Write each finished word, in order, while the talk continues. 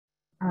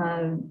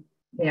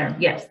There,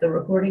 yes, the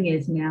recording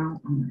is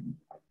now on.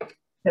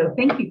 So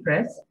thank you,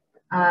 Chris.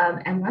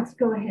 And let's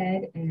go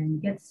ahead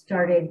and get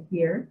started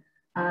here.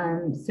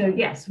 So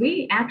yes,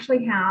 we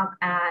actually have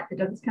at the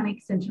Douglas County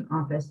Extension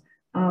Office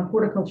a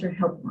horticulture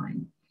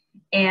helpline.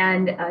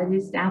 And it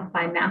is staffed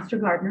by master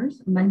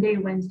gardeners Monday,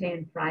 Wednesday,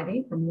 and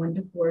Friday from 1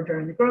 to 4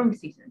 during the growing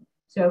season.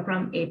 So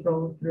from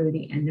April through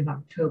the end of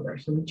October.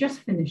 So we just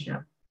finished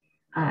up.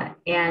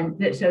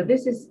 So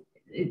this is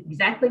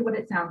exactly what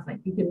it sounds like.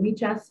 You can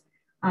reach us,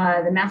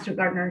 the master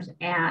gardeners,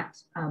 at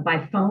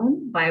by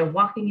phone, by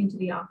walking into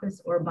the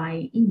office, or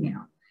by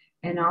email.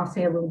 And I'll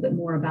say a little bit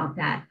more about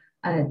that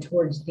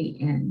towards the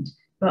end.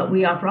 But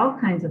we offer all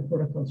kinds of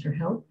horticulture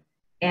help.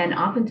 And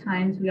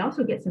oftentimes we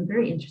also get some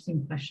very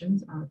interesting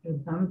questions through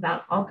the phone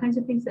about all kinds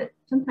of things that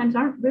sometimes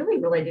aren't really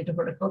related to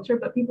horticulture,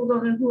 but people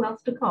don't know who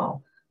else to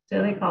call.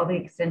 So they call the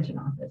extension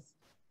office.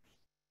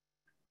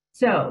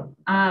 So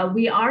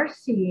we are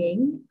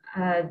seeing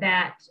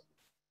that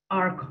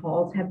our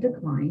calls have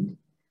declined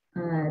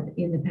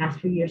in the past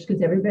few years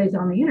because everybody's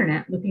on the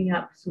internet looking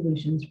up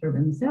solutions for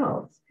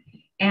themselves.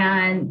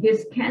 And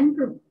this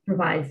can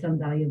provide some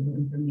valuable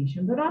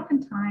information, but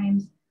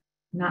oftentimes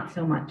not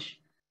so much.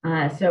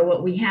 So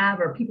what we have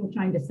are people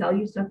trying to sell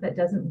you stuff that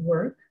doesn't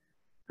work.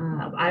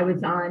 I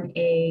was on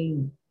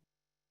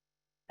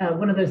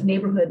one of those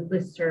neighborhood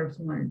listservs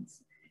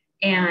once,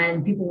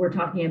 and people were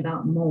talking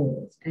about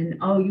moles. And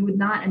oh, you would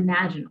not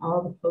imagine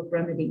all the folk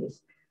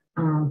remedies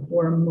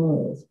for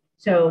moles.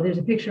 So there's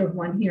a picture of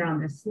one here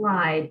on this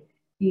slide,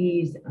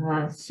 these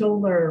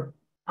solar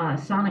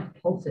sonic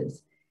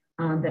pulses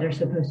that are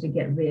supposed to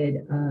get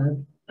rid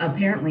of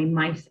apparently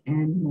mice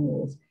and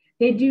moles.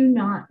 They do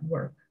not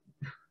work.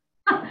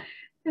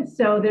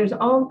 So there's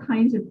all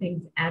kinds of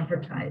things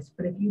advertised,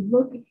 but if you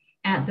look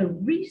at the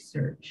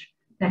research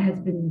that has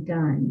been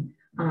done,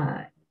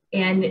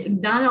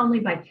 and not only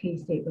by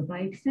K-State, but by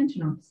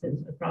extension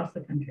offices across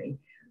the country,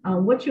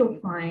 what you'll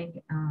find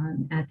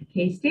at the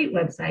K-State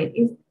website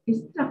is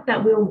stuff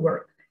that will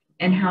work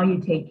and how you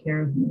take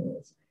care of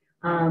moles.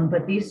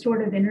 But these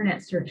sort of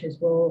internet searches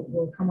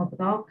will come up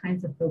with all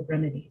kinds of folk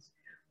remedies.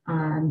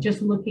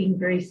 Just looking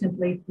very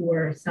simply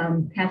for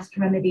some pest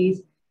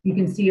remedies, you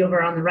can see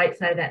over on the right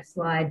side of that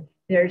slide,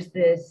 there's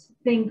this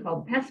thing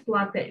called Pest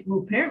Block that will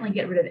apparently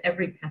get rid of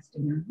every pest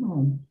in your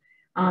home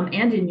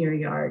and in your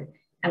yard.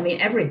 I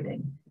mean,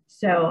 everything.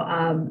 So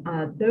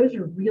those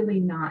are really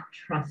not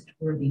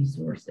trustworthy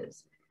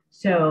sources.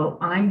 So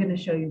I'm going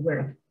to show you where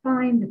to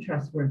find the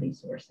trustworthy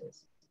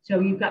sources.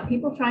 So you've got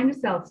people trying to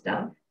sell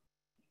stuff.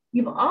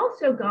 You've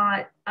also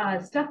got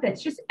stuff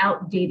that's just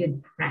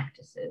outdated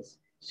practices.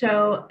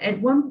 So at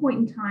one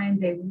point in time,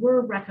 they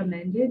were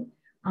recommended,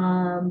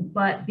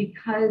 but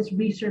because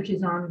research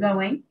is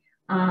ongoing,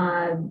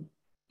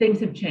 things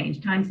have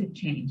changed, times have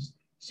changed.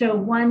 So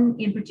one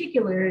in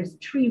particular is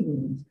tree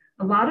wounds.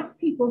 A lot of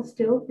people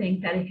still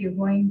think that if you're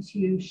going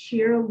to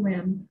shear a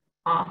limb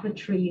off a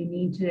tree, you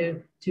need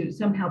to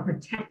somehow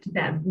protect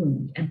that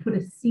wound and put a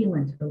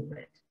sealant over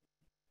it.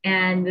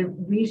 And the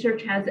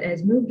research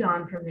has moved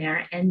on from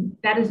there, and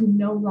that is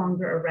no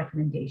longer a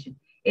recommendation.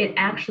 It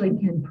actually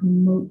can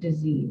promote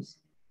disease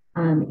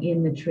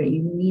in the tree.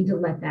 You need to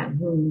let that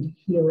wound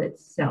heal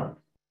itself.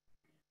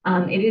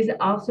 It is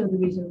also the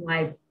reason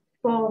why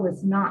fall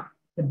is not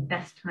the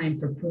best time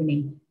for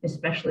pruning,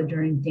 especially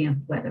during damp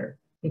weather,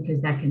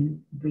 because that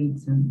can breed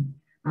some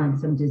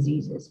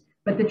diseases.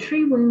 But the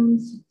tree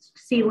wounds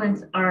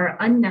sealants are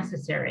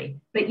unnecessary,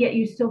 but yet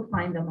you still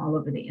find them all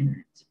over the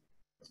internet.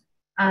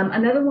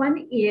 Another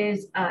one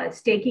is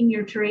staking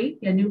your tree,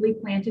 a newly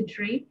planted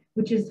tree,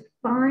 which is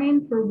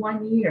fine for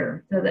 1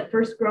 year. So that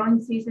first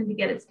growing season to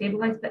get it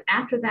stabilized, but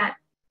after that,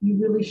 you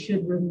really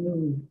should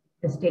remove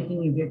the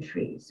staking of your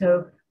tree.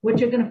 So what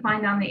you're going to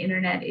find on the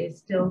internet is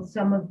still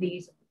some of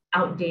these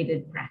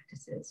outdated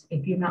practices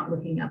if you're not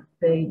looking up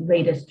the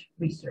latest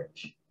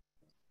research.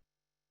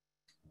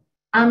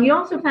 You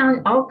also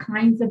found all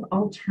kinds of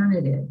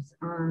alternatives,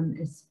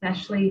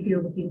 especially if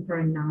you're looking for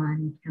a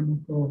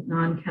non-chemical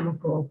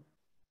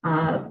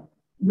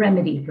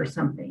remedy for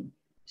something.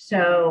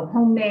 So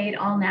homemade,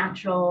 all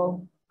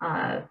natural,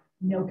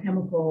 no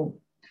chemical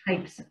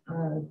types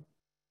of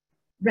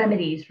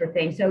remedies for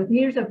things. So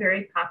here's a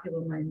very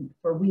popular one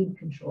for weed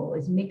control,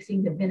 is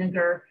mixing the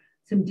vinegar,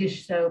 some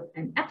dish soap,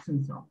 and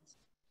Epsom salts.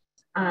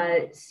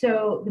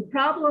 So the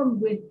problem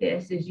with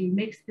this is you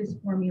mix this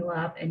formula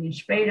up and you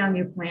spray it on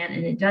your plant,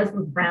 and it does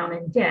look brown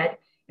and dead.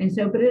 And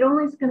so, but it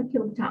only is going to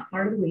kill the top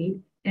part of the weed,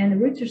 and the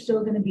roots are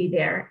still going to be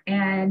there.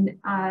 And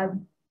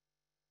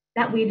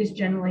that weed is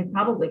generally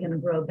probably going to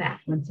grow back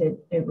once it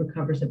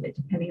recovers a bit,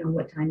 depending on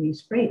what time you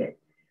sprayed it.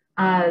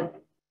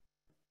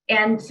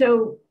 And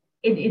so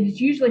it is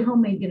usually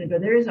homemade vinegar.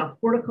 There is a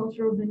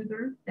horticultural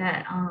vinegar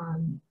that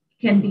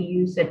can be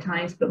used at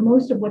times, but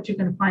most of what you're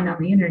going to find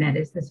on the internet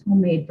is this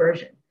homemade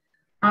version.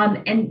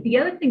 And the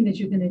other thing that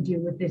you're going to do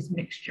with this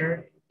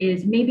mixture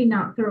is maybe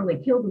not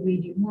thoroughly kill the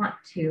weed you want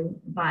to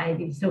by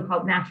these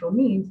so-called natural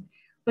means,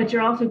 but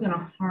you're also going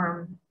to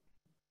harm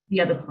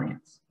the other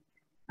plants.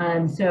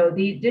 So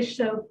the dish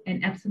soap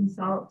and Epsom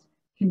salts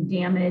can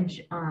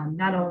damage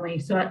not only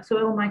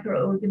soil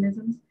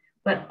microorganisms,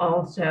 but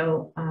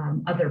also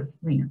other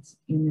plants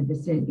in the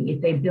vicinity.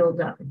 If they build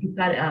up, if you've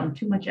got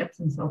too much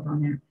Epsom salt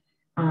on there,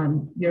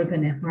 you're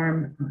going to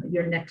harm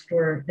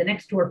the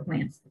next door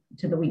plants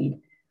to the weed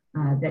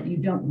that you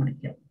don't want to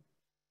kill.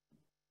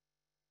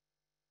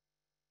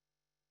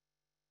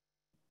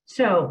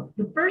 So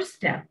the first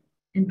step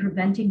in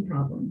preventing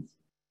problems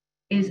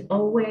is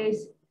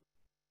always,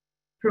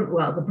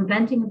 the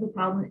preventing of the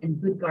problem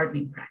and good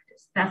gardening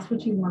practice. That's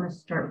what you want to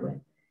start with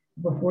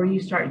before you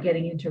start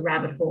getting into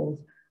rabbit holes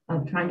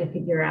of trying to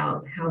figure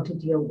out how to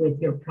deal with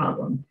your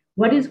problem.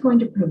 What is going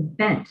to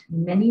prevent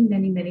many,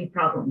 many, many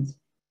problems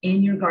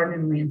in your garden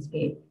and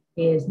landscape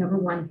is number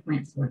one,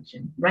 plant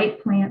selection.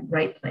 Right plant,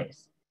 right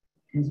place.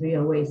 As we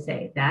always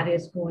say, that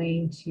is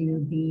going to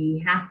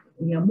be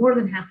more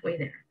than halfway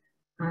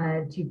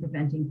there to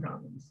preventing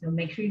problems. So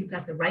make sure you've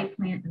got the right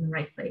plant in the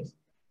right place.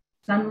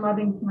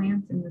 Sun-loving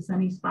plants in the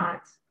sunny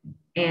spots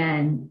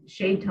and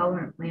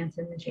shade-tolerant plants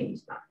in the shady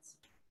spots.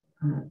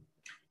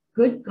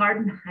 Good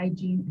garden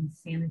hygiene and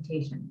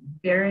sanitation,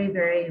 very,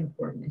 very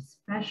important,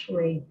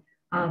 especially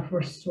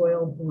for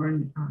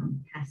soil-borne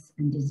pests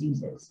and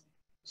diseases.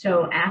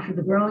 So after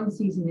the growing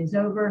season is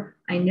over,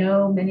 I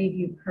know many of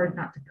you have heard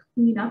not to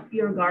clean up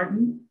your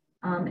garden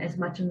as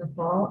much in the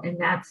fall, and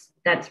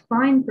that's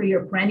fine for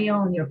your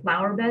perennial and your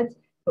flower beds,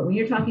 but when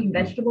you're talking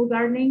vegetable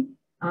gardening,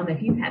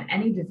 if you have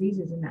any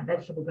diseases in that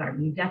vegetable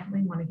garden, you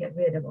definitely want to get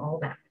rid of all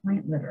that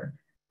plant litter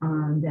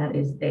that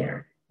is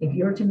there. If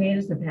your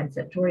tomatoes have had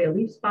septoria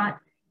leaf spot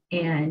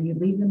and you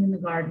leave them in the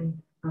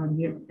garden,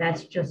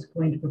 that's just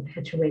going to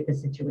perpetuate the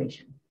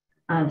situation.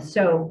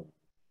 So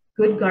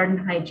good garden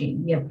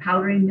hygiene. You have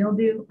powdery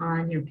mildew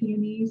on your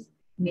peonies.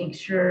 Make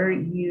sure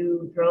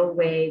you throw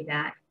away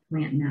that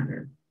plant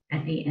matter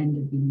at the end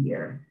of the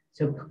year.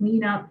 So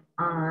clean up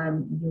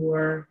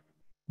your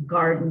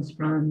gardens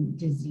from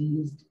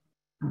diseased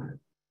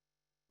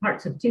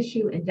parts of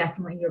tissue, and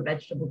definitely your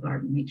vegetable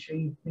garden. Make sure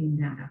you clean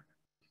that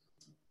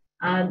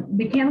up.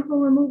 Mechanical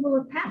removal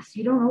of pests.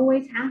 You don't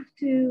always have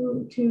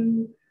to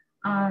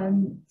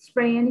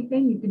spray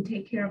anything. You can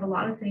take care of a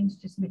lot of things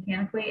just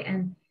mechanically.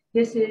 And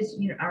this is,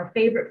 our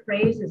favorite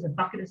phrase is a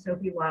bucket of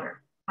soapy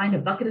water. Find a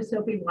bucket of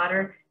soapy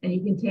water and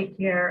you can take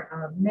care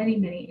of many,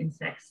 many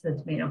insects.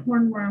 That's made of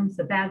hornworms,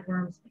 the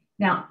bagworms.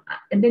 Now,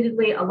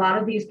 admittedly, a lot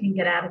of these can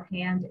get out of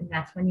hand, and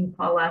that's when you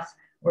call us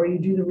or you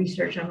do the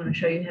research I'm going to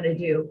show you how to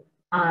do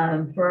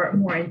for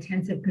more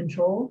intensive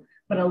control.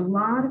 But a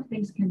lot of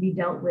things can be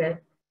dealt with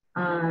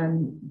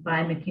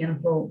by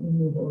mechanical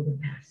removal of the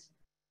pests.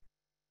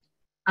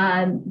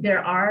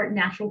 There are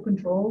natural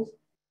controls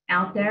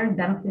out there,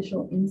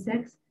 beneficial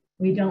insects.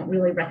 We don't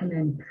really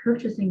recommend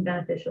purchasing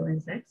beneficial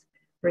insects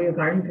for your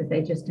garden because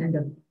they just tend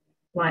to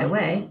fly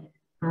away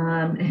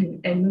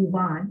and move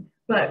on.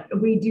 But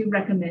we do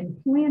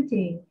recommend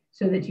planting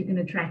so that you can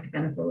attract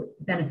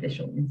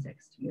beneficial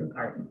insects to your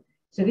garden.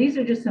 So these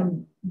are just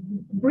some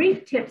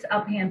brief tips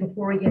uphand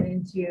before we get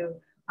into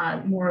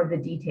more of the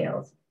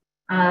details.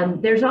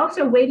 There's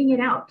also waiting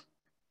it out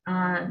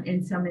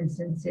in some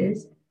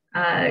instances.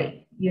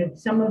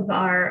 Some of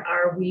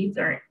our weeds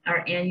are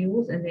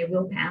annuals and they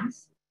will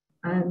pass.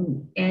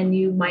 And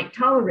you might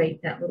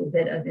tolerate that little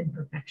bit of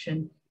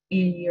imperfection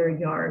in your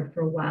yard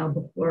for a while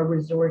before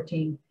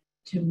resorting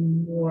to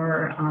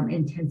more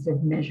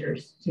intensive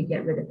measures to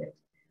get rid of it.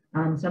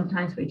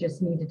 Sometimes we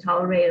just need to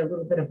tolerate a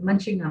little bit of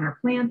munching on our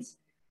plants,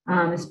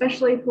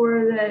 especially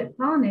for the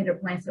pollinator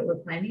plants that we're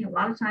planting. A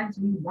lot of times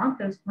we want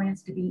those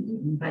plants to be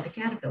eaten by the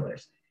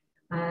caterpillars.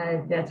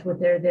 That's what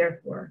they're there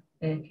for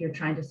if you're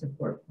trying to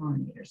support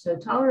pollinators. So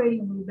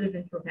tolerating a little bit of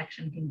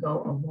imperfection can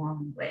go a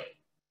long way.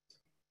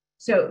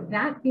 So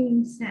that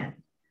being said,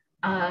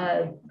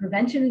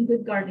 prevention and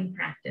good gardening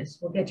practice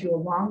will get you a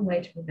long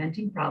way to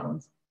preventing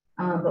problems,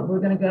 but we're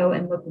going to go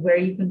and look where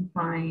you can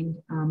find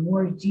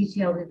more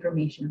detailed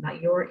information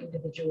about your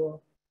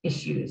individual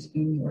issues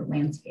in your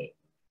landscape.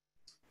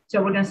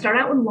 So we're going to start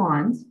out with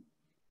lawns.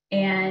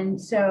 And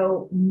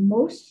so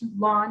most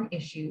lawn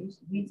issues,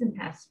 weeds and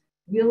pests,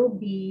 will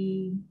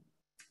be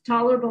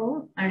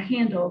tolerable or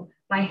handled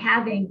by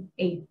having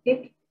a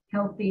thick,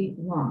 healthy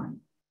lawn.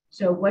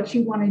 So what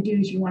you want to do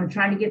is you want to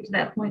try to get to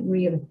that point where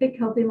you have a thick,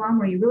 healthy lawn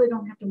where you really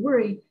don't have to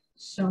worry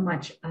so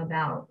much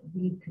about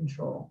weed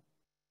control.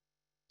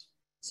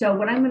 So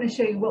what I'm going to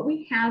show you, what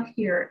we have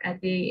here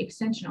at the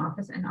Extension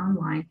office and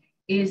online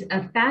is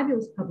a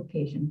fabulous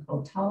publication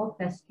called Tall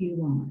Fescue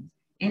Lawns.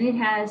 And it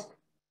has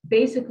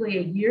basically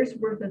a year's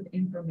worth of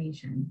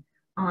information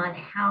on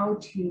how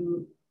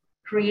to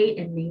create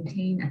and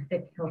maintain a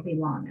thick, healthy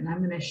lawn. And I'm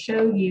going to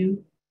show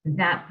you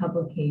that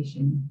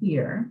publication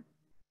here.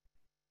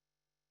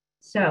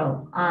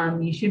 So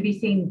you should be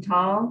seeing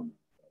Tall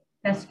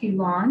Fescue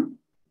Lawn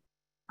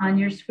on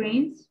your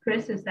screens.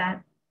 Chris,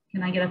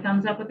 can I get a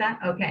thumbs up with that?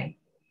 Okay.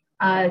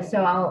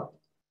 So I'll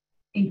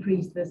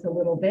increase this a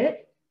little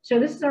bit. So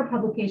this is our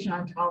publication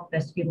on Tall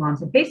Fescue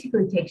Lawns. It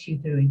basically takes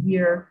you through a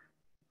year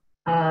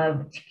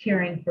of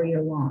caring for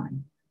your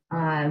lawn.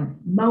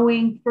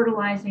 Mowing,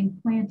 fertilizing,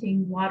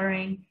 planting,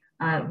 watering,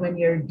 when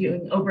you're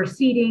doing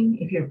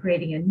overseeding, if you're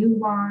creating a new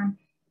lawn.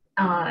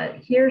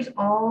 Here's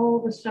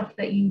all the stuff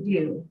that you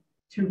do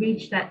to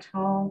reach that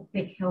tall,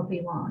 thick,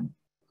 healthy lawn.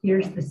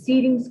 Here's the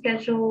seeding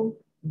schedule.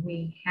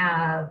 We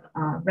have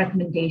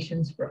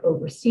recommendations for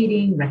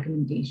overseeding,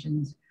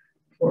 recommendations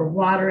for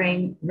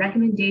watering,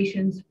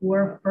 recommendations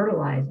for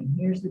fertilizing.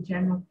 Here's the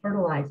general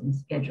fertilizing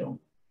schedule.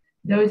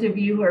 Those of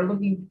you who are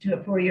looking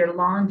for your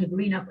lawn to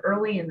green up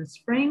early in the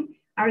spring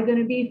are going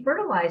to be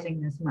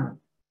fertilizing this month.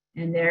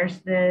 And there's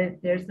the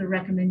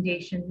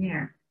recommendation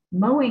there.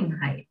 Mowing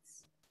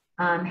heights,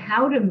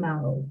 how to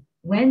mow,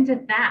 when to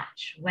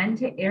thatch, when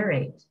to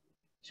aerate.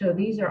 So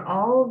these are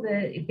all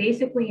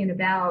basically in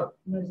about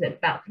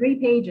 3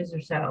 pages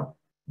or so,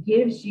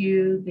 gives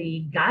you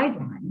the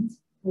guidelines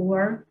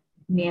for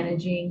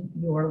managing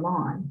your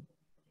lawn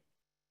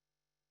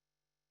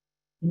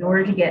in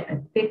order to get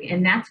a thick,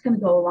 and that's going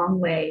to go a long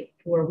way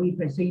for weed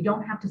pressure. So you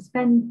don't have to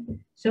spend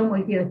so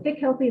much. If you have a thick,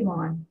 healthy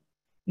lawn,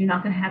 you're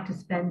not going to have to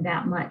spend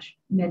that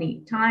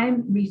many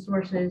time,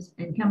 resources,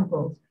 and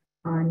chemicals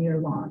on your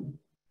lawn.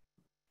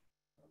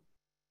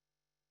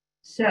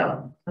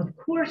 So, of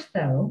course,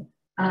 though,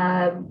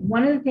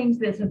 one of the things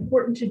that's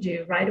important to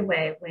do right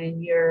away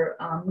when you're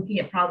looking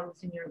at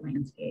problems in your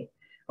landscape,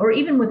 or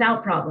even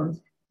without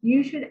problems,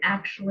 you should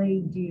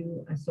actually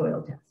do a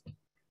soil test.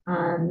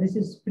 This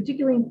is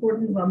particularly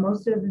important. Well,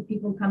 most of the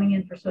people coming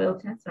in for soil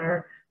tests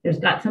there's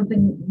got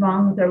something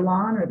wrong with their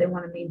lawn, or they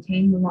want to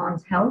maintain the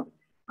lawn's health.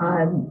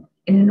 And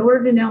in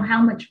order to know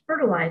how much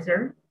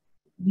fertilizer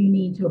you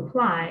need to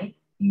apply,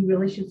 you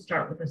really should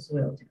start with a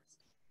soil test.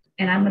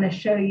 And I'm going to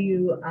show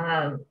you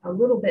a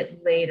little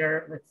bit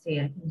later. Let's see,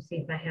 I can see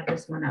if I have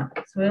this one up.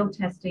 Soil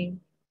testing.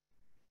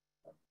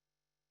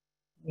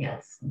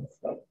 Yes.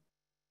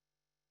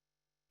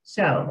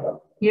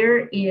 So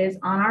here is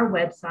on our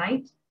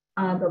website,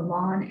 the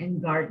lawn and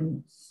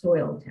garden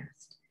soil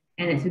test.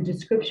 And it's a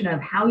description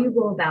of how you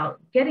go about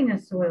getting a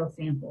soil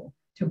sample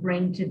to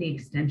bring to the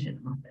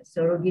extension office.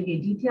 So it'll give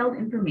you detailed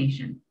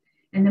information.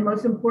 And the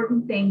most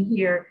important thing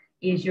here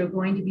is you're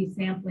going to be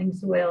sampling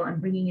soil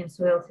and bringing in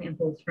soil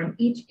samples from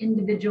each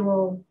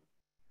individual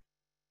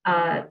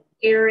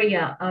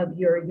area of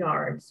your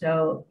yard.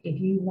 So if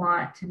you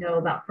want to know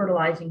about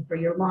fertilizing for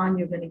your lawn,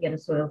 you're going to get a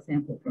soil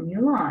sample from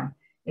your lawn.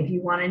 If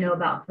you want to know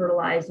about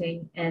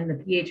fertilizing and the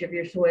pH of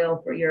your soil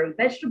for your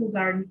vegetable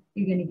garden,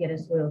 you're going to get a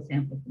soil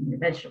sample from your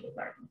vegetable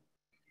garden.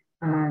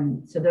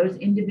 So those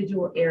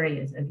individual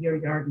areas of your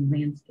yard and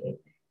landscape,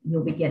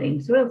 you'll be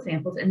getting soil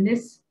samples. And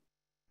this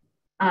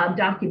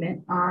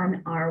document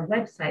on our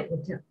website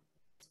will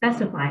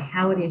specify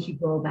how it is you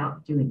go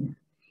about doing that.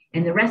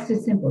 And the rest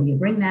is simple. You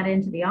bring that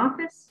into the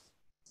office.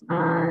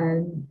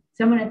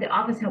 Someone at the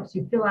office helps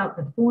you fill out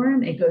the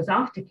form. It goes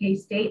off to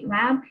K-State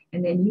lab,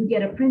 and then you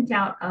get a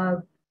printout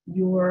of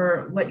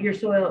what your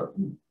soil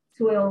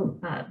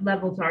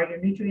levels are, your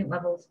nutrient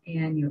levels,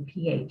 and your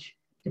pH,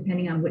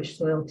 depending on which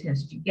soil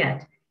test you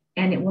get.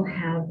 And it will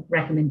have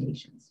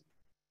recommendations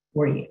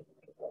for you.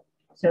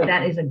 So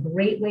that is a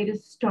great way to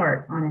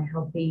start on a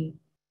healthy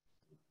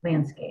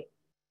landscape,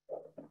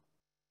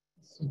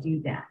 to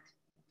do that.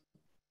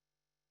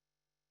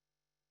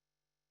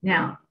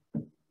 Now,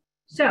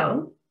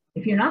 so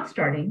if you're not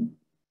starting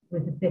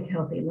with a thick,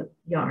 healthy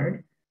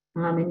yard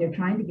and you're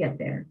trying to get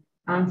there,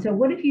 so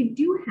what if you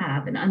do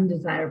have an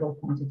undesirable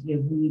quantity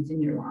of weeds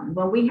in your lawn?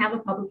 Well, we have a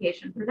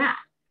publication for that.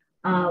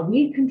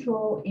 Weed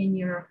control in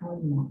your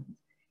home lawns.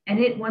 And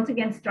it, once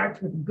again,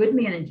 starts with good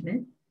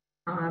management.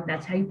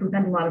 That's how you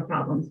prevent a lot of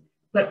problems,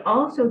 but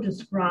also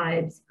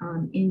describes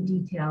in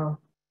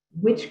detail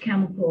which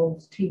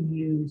chemicals to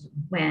use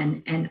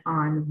when and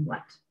on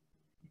what.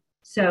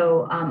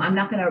 So I'm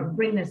not going to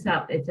bring this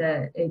up.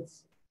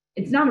 It's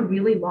not a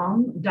really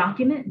long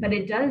document, but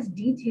it does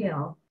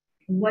detail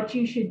what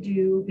you should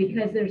do,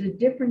 because there's a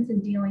difference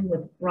in dealing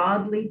with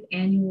broadleaf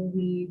annual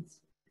weeds,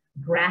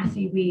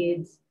 grassy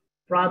weeds,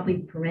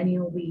 broadleaf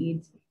perennial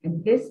weeds.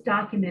 And this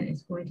document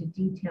is going to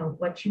detail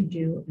what you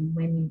do and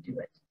when you do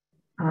it.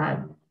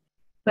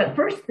 But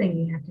first thing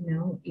you have to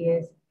know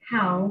is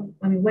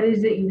what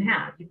is it you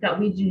have? You've got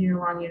weeds in your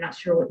lawn, you're not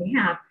sure what they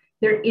have.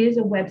 There is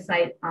a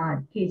website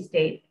on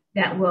K-State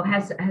that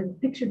has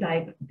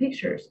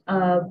pictures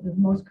of the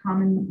most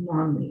common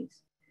lawn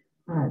weeds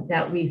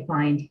that we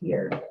find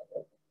here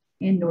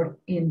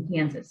in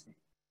Kansas.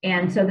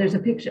 And so there's a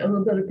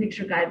little bit of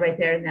picture guide right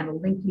there, and that'll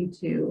link you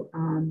to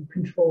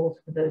controls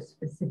for those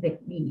specific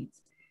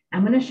weeds.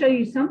 I'm going to show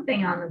you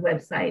something on the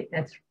website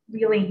that's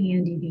really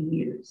handy to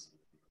use.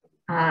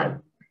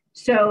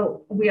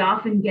 So we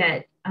often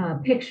get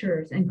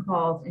pictures and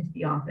calls into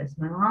the office.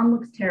 My lawn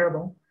looks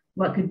terrible.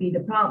 What could be the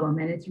problem?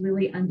 And it's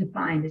really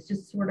undefined. It's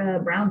just sort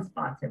of brown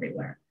spots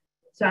everywhere.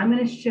 So I'm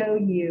going to show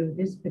you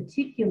this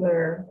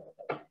particular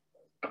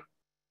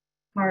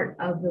part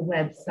of the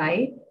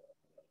website,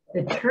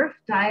 the turf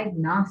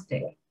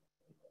diagnostic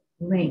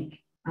link.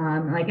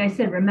 Like I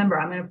said, remember,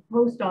 I'm going to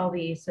post all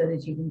these so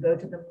that you can go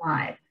to them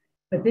live.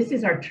 But this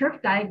is our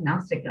turf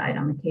diagnostic guide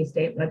on the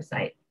K-State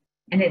website.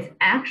 And it's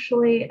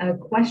actually a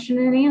question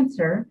and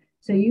answer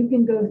So you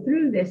can go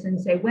through this and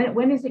say,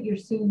 when is it you're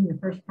seeing the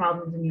first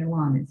problems in your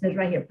lawn? It says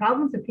right here,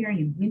 problems appearing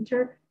in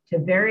winter to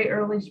very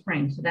early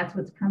spring. So that's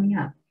what's coming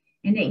up.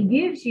 And it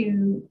gives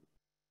you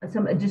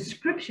a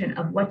description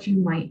of what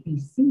you might be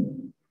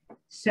seeing.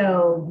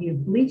 So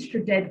you've bleached or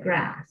dead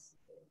grass.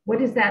 What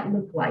does that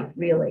look like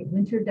really?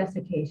 Winter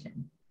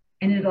desiccation.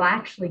 And it'll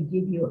actually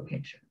give you a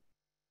picture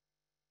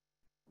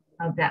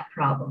of that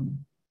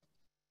problem.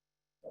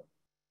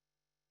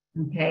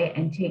 Okay,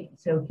 and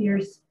so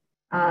here's,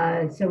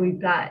 so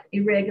we've got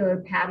irregular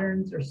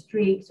patterns or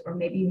streaks, or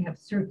maybe you have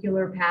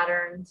circular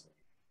patterns.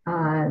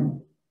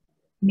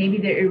 Maybe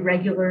they're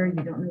irregular,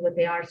 you don't know what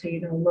they are, so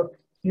you're gonna look,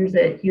 here's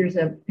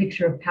a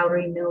picture of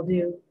powdery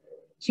mildew.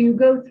 So you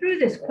go through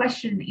this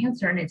question and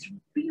answer, and it's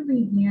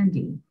really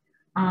handy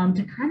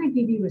to kind of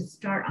give you a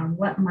start on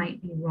what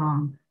might be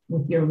wrong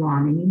with your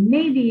lawn. And you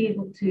may be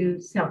able to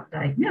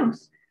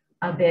self-diagnose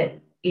a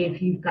bit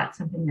if you've got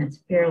something that's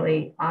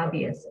fairly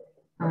obvious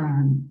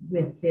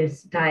with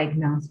this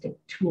diagnostic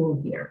tool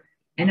here.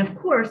 And of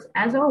course,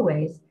 as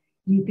always,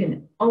 you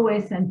can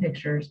always send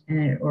pictures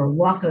or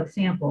walk a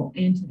sample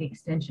into the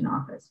extension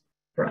office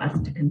for us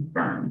to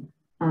confirm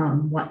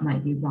what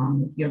might be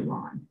wrong with your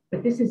lawn.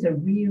 But this is a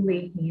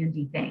really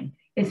handy thing.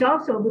 It's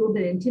also a little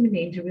bit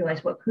intimidating to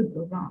realize what could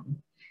go wrong.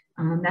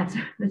 That's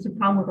a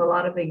problem with a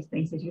lot of these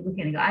things, as you look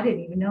in and go, I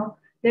didn't even know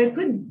there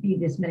could be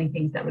this many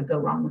things that would go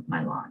wrong with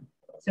my lawn.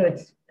 So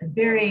it's a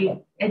very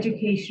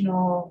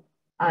educational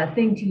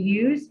thing to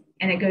use,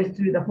 and it goes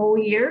through the whole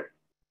year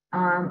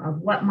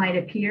of what might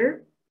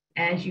appear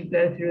as you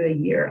go through a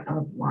year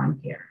of lawn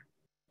care.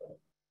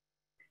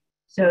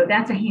 So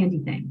that's a handy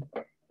thing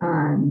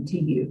to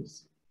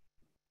use.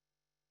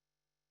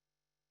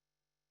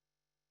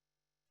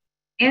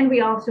 And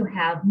we also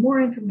have more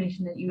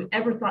information than you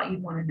ever thought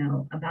you'd want to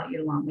know about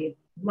your lawn. We have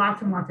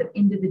lots and lots of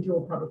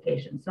individual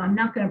publications. So I'm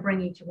not going to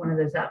bring each one of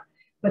those up,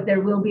 but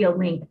there will be a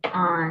link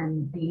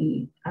on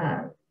the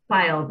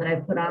file that I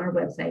put on our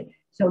website.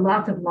 So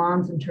lots of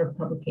lawns and turf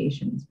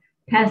publications,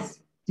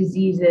 pests,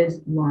 diseases,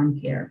 lawn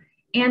care.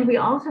 And we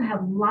also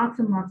have lots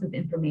and lots of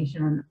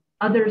information on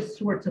other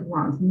sorts of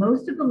lawns.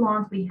 Most of the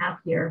lawns we have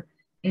here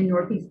in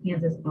Northeast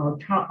Kansas are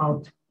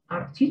tall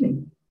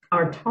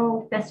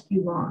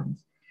fescue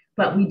lawns.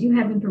 But we do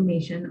have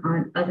information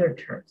on other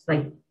turfs,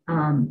 like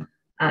the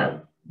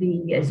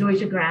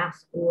zoysia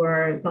grass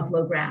or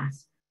buffalo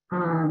grass,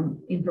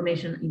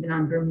 information even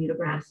on Bermuda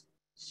grass,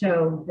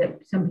 so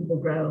that some people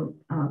grow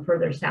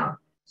further south.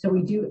 So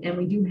we do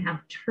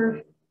have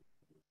turf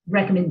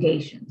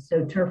recommendations.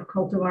 So turf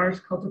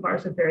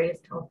cultivars of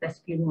various tall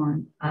fescue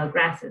lawn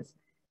grasses.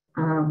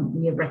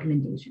 We have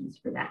recommendations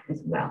for that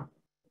as well.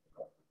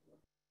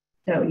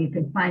 So you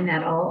can find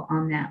that all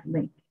on that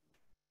link.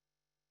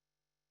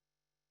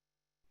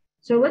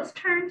 So let's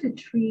turn to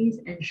trees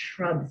and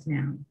shrubs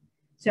now.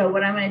 So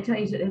what I'm going to tell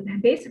you is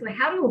basically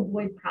how to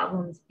avoid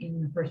problems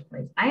in the first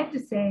place. I have to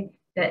say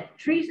that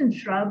trees and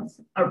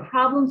shrubs, or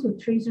problems with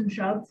trees and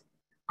shrubs,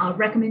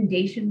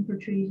 recommendation for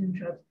trees and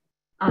shrubs,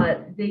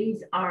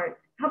 these are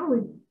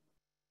probably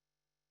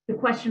the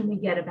question we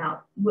get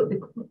about, what the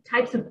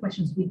types of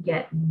questions we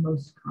get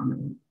most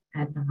commonly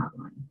at the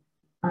hotline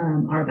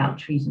are about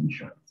trees and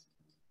shrubs.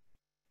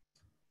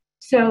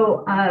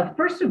 So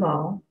first of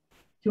all,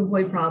 to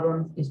avoid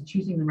problems is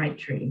choosing the right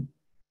tree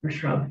or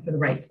shrub for the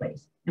right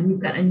place. And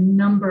we've got a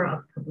number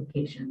of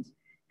publications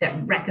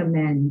that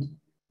recommend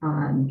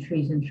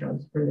trees and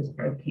shrubs for this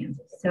part of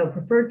Kansas. So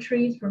preferred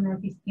trees for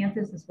Northeast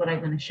Kansas is what I'm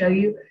going to show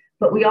you.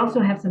 But we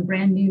also have some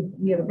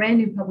we have a brand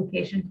new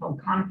publication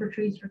called Conifer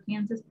Trees for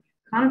Kansas.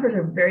 Conifers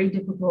are very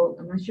difficult,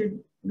 unless you're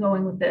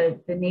going with the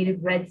native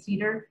red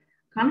cedar.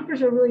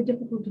 Conifers are really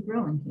difficult to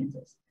grow in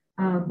Kansas,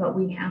 but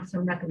we have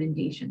some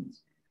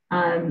recommendations.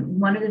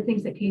 One of the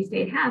things that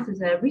K-State has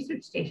is a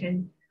research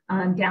station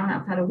down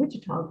outside of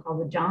Wichita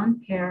called the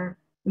John Pear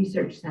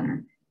Research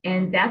Center.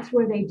 And that's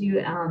where they do,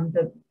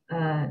 the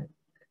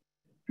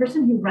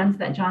person who runs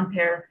that John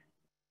Pear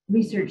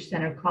Research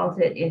Center calls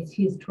it's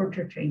his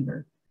torture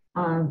chamber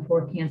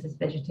for Kansas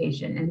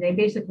vegetation. And they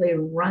basically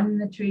run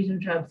the trees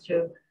and shrubs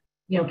through,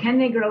 can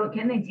they grow it?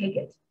 Can they take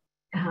it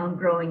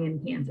growing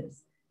in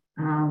Kansas?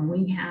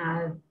 We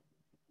have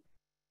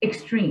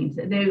extremes.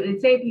 They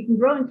would say if you can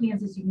grow in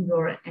Kansas, you can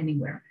grow it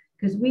anywhere,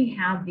 because we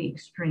have the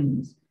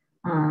extremes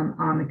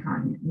on the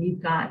continent.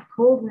 We've got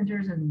cold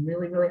winters and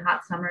really, really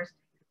hot summers.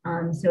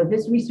 So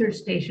this research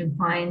station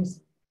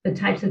finds the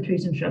types of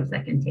trees and shrubs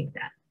that can take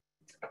that.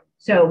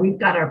 So we've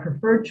got our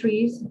preferred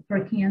trees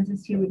for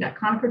Kansas here. We've got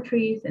conifer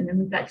trees, and then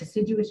we've got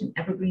deciduous and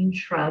evergreen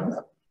shrubs.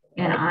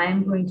 And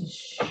I'm going to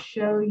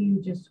show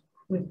you just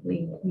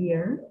quickly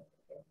here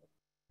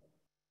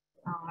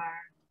our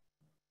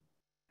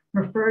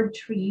preferred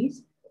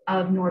trees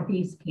of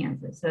Northeast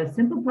Kansas. So a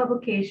simple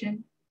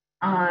publication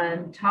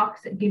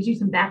gives you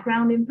some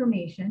background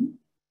information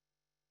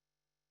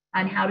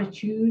on how to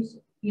choose,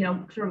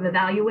 sort of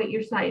evaluate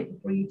your site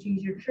before you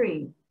choose your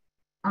tree.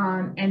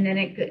 And then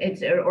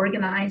it's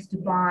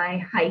organized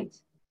by height,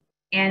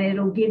 and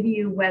it'll give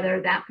you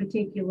whether that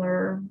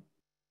particular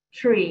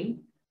tree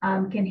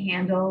can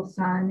handle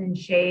sun and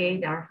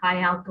shade. Our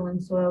high alkaline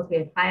soils, we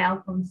have high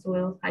alkaline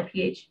soils, high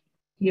pH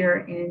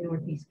here in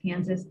Northeast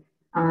Kansas.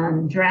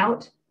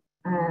 Drought,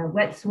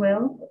 wet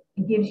soil,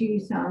 it gives you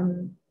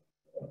some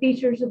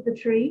features of the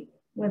tree,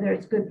 whether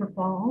it's good for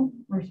fall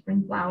or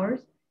spring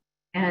flowers.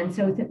 And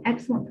so it's an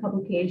excellent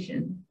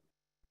publication.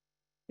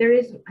 There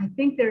is, I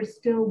think there's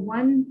still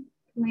one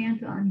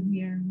plant on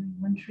here,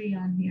 one tree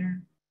on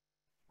here.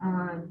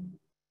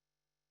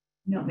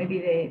 No, maybe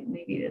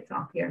it's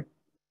off here.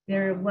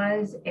 There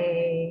was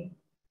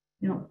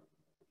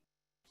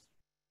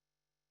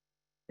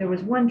there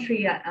was one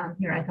tree on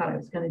here. I thought I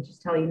was going to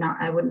just tell you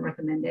I wouldn't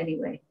recommend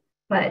anyway,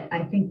 but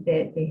I think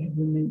that they have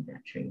removed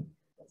that tree.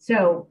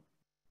 So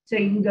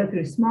you can go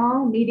through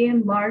small,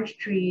 medium, large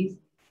trees,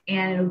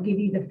 and it'll give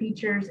you the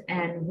features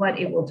and what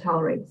it will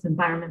tolerate, its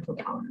environmental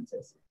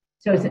tolerances.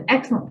 So it's an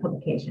excellent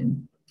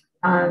publication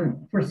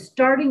for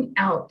starting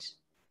out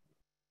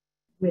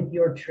with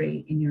your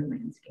tree in your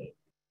landscape.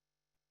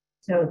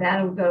 So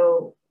that'll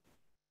go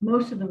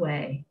most of the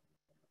way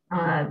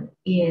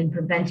in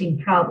preventing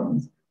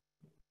problems.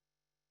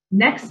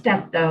 Next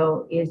step,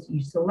 though, is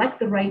you select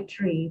the right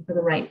tree for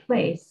the right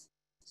place.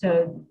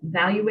 So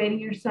evaluating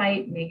your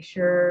site, make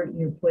sure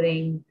you're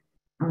putting,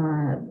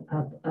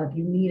 if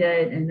you need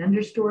an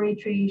understory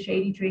tree,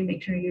 shady tree,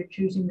 make sure you're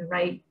choosing the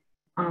right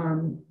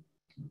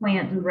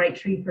plant, the right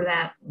tree for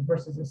that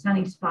versus a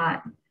sunny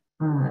spot.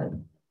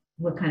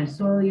 What kind of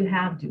soil you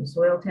have, do a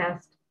soil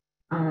test.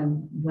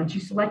 Once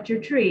you select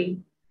your tree,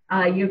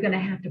 you're going to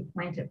have to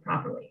plant it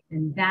properly.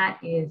 And that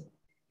is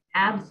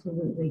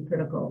absolutely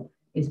critical,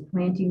 is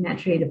planting that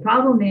tree. The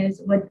problem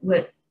is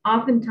what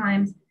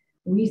oftentimes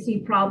we see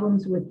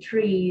problems with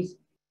trees,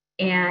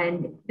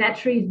 and that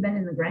tree's been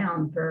in the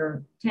ground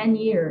for 10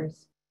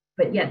 years,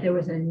 but yet there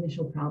was an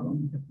initial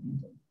problem with the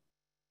planting.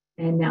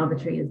 And now the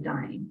tree is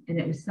dying. And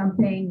it was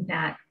something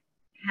that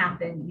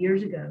happened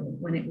years ago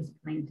when it was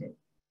planted.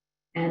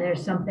 And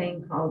there's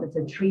something called, it's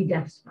a tree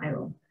death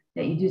spiral,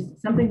 that you do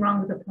something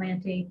wrong with the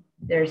planting.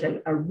 There's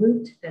a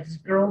root that's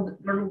girdled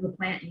the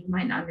plant, and you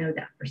might not know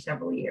that for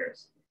several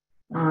years.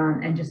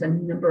 And just a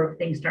number of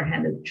things start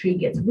happening. The tree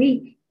gets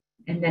weak,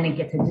 and then it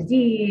gets a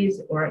disease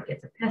or it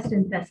gets a pest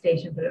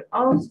infestation, but it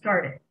all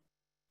started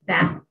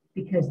back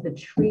because the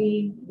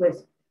tree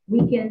was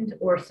weakened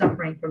or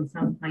suffering from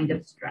some kind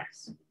of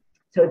stress.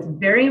 So it's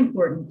very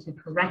important to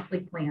correctly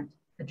plant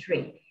a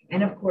tree.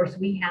 And of course,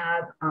 we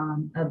have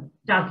a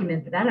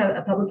document for that,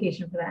 a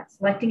publication for that,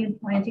 selecting and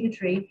planting a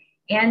tree.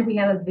 And we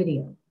have a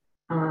video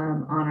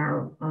on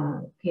our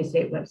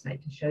K-State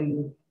website to show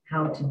you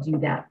how to do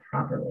that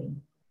properly.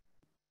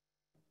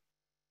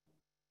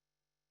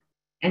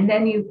 And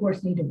then you, of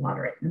course, need to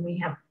water it. And we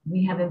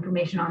have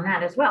information on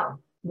that as well.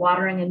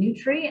 Watering a new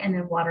tree and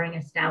then watering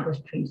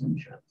established trees and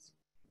shrubs.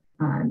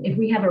 If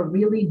we have a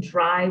really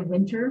dry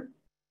winter,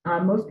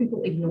 most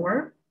people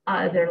ignore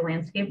their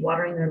landscape,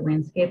 watering their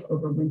landscape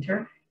over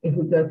winter. If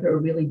we go through a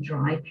really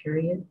dry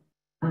period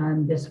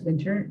this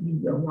winter, you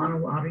will want to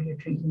water your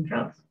trees and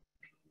shrubs.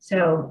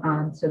 So,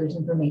 so there's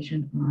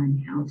information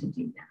on how to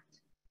do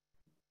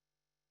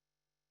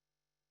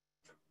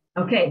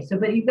that. Okay, so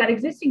but you've got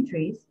existing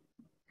trees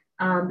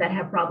that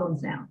have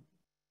problems now.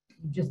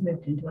 You just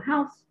moved into a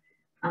house.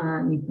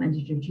 You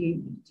planted your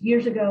tree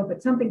years ago,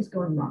 but something's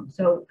going wrong.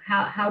 So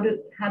how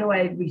do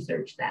I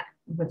research that?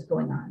 What's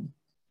going on?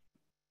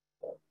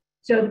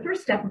 So the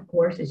first step, of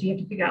course, is you have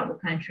to figure out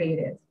what kind of tree it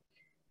is.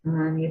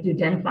 You have to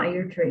identify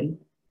your tree.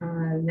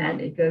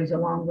 That it goes a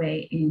long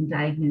way in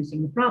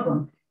diagnosing the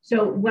problem.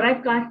 So what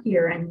I've got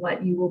here and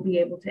what you will be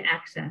able to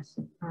access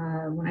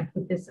when I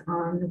put this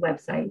on the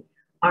website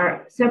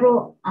are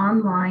several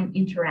online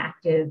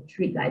interactive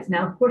tree guides.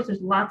 Now, of course,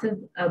 there's lots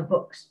of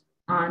books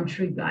on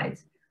tree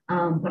guides,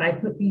 but I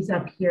put these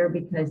up here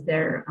because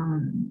they're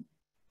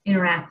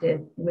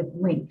interactive with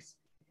links.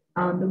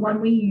 The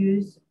one we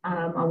use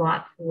a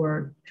lot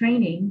for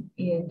training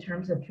in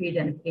terms of tree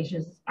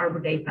identification is Arbor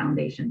Day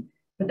Foundation,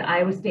 but the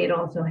Iowa State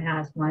also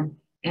has one,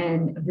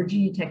 and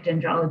Virginia Tech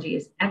Dendrology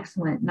is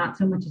excellent, not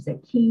so much as a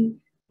key,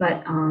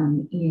 but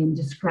in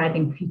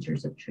describing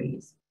features of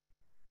trees.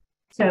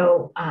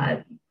 So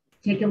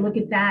take a look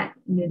at that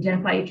and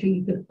identify a tree.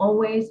 You can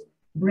always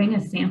bring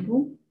a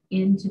sample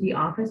into the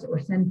office or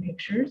send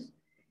pictures.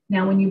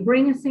 Now, when you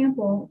bring a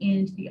sample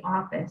into the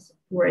office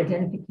for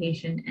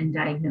identification and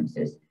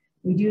diagnosis,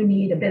 we do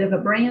need a bit of a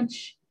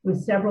branch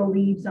with several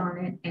leaves on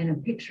it and a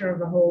picture of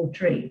the whole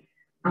tree.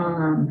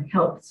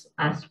 Helps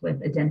us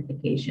with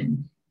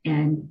identification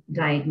and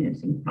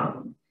diagnosing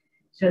problem.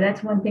 So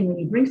that's one thing. When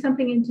you bring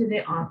something into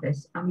the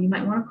office, you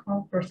might want to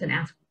call first and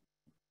ask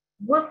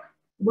what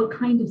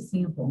kind of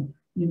sample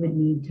you would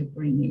need to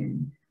bring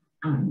in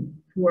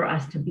for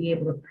us to be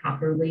able to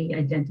properly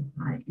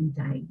identify and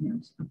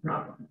diagnose a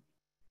problem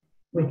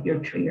with your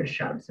tree or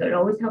shrub. So it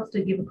always helps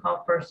to give a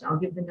call first. I'll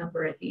give the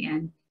number at the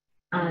end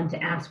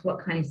to ask what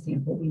kind of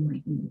sample we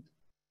might need.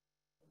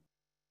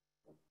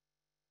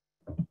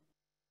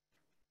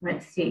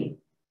 Let's see.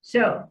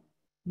 So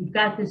you've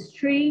got this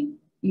tree,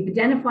 you've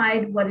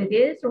identified what it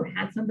is or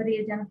had somebody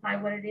identify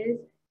what it is,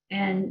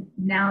 and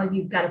now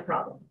you've got a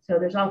problem. So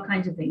there's all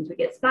kinds of things. We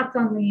get spots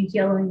on leaves,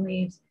 yellowing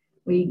leaves.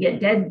 We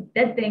get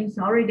dead things,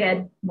 already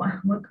dead.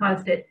 What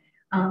caused it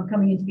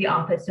coming into the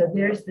office? So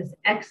there's this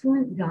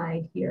excellent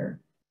guide here,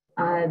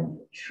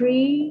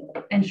 tree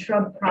and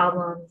shrub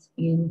problems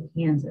in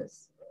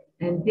Kansas.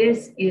 And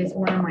this is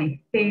one of my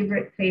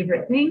favorite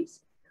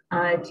things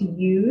to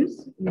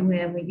use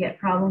when we get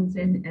problems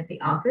at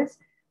the office,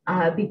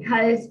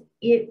 because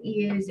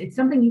it's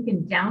something you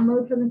can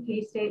download from the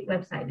K-State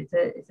website.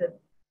 It's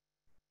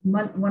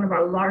one of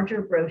our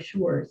larger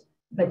brochures,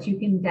 but you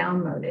can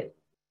download it,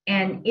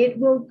 and it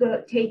will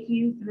take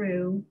you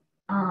through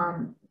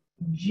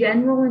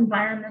general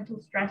environmental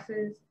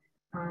stresses,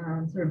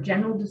 sort of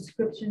general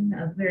description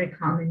of very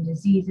common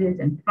diseases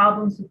and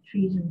problems with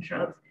trees and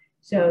shrubs.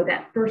 So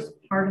that first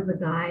part of the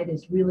guide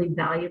is really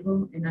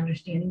valuable in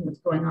understanding what's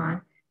going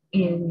on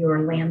in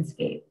your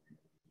landscape.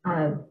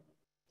 And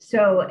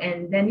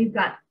then you've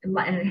got,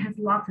 and it has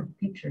lots of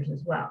pictures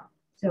as well.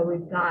 So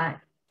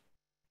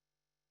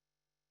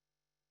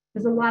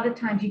there's a lot of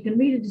times you can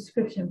read a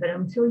description, but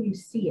until you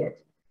see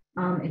it,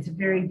 it's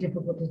very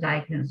difficult to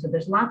diagnose. So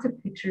there's lots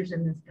of pictures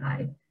in this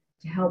guide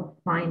to help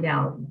find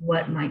out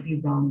what might be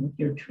wrong with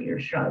your tree or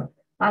shrub.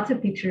 Lots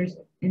of pictures.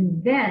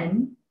 And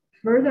then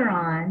further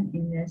on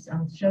in this,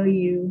 I'll show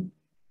you,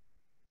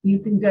 you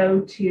can go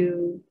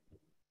to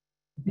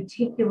a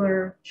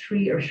particular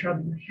tree or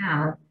shrub you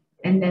have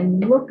and then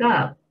look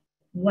up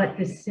what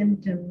the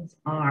symptoms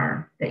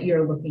are that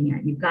you're looking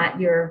at. You've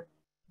got your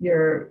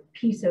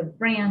piece of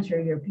branch or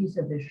your piece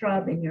of the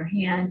shrub in your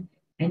hand,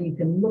 and you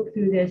can look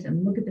through this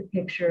and look at the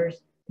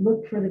pictures,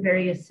 look for the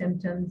various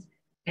symptoms,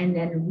 and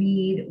then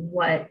read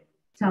what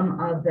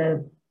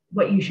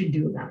you should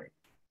do about it,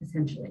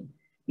 essentially.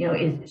 You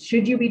know,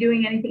 should you be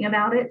doing anything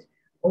about it?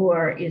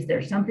 Or is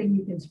there something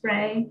you can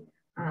spray?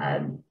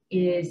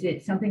 Is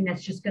it something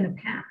that's just going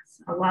to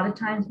pass? A lot of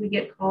times we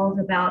get calls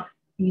about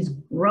these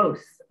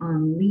growths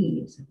on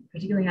leaves,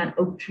 particularly on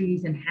oak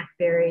trees and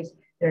hackberries.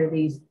 There are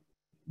these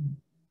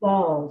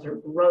balls or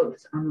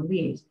growths on the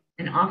leaves.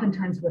 And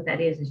oftentimes what that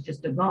is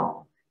just a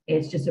gall.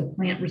 It's just a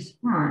plant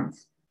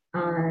response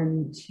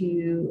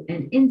to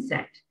an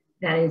insect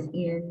that is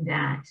in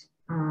that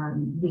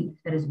leaf,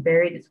 that has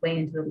buried its way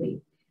into the leaf.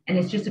 And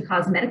it's just a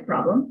cosmetic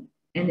problem,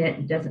 and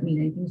it doesn't mean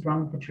anything's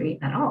wrong with the tree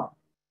at all.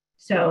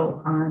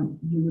 So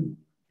you would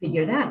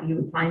figure that, you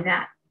would find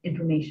that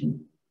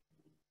information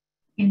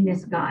in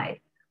this guide.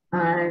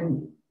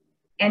 And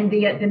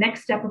the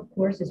next step, of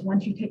course, is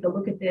once you take a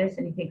look at this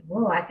and you think,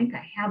 whoa, I think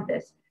I have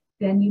this,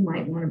 then you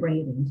might want to bring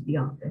it into the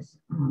office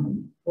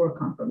for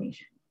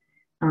confirmation.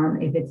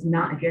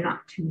 If you're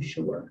not too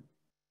sure,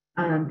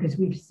 because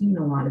we've seen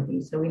a lot of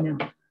these, so we know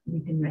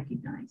we can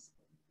recognize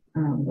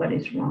what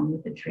is wrong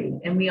with the tree.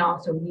 And we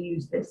also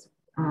use this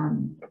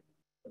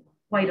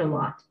quite a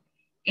lot.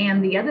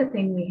 And the other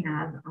thing we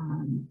have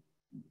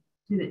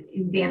to the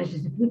advantage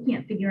is if we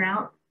can't figure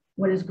out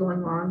what is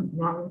going on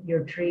wrong with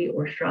your tree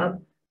or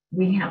shrub,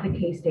 we have the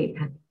K-State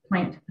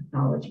Plant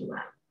Pathology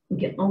Lab. We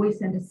can always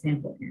send a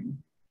sample in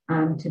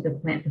to the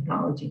Plant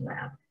Pathology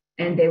Lab,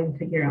 and they will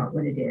figure out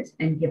what it is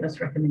and give us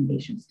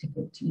recommendations to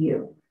give to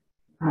you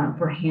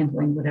for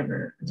handling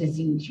whatever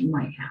disease you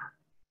might have.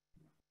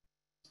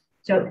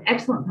 So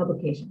excellent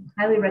publication.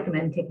 Highly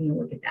recommend taking a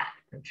look at that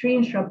for tree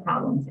and shrub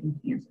problems in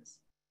Kansas.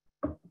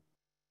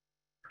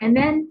 And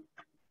then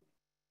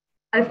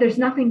if there's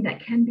nothing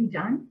that can be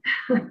done,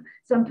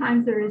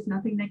 sometimes there is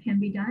nothing that can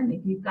be done.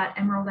 If you've got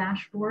emerald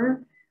ash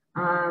borer,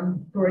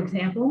 for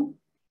example,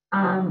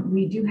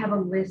 we do have a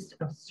list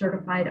of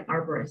certified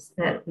arborists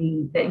that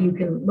you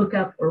can look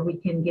up, or we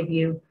can give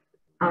you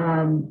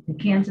the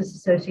Kansas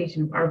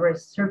Association of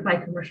Arborists,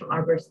 certified commercial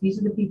arborists. These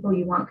are the people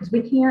you want, because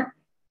we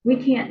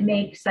can't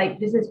make site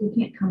visits. We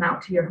can't come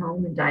out to your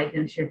home and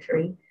diagnose your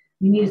tree.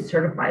 You need a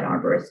certified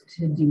arborist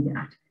to do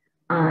that.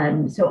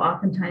 So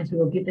oftentimes we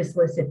will get this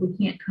list. If we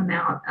can't come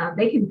out,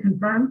 they can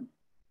confirm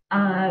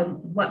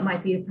what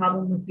might be a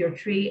problem with your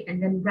tree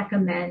and then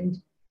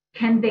recommend,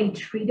 can they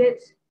treat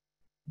it?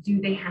 Do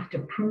they have to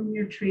prune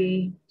your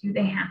tree? Do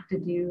they have to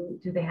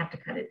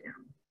cut it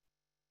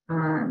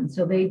down?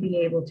 So they'd be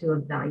able to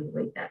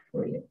evaluate that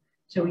for you.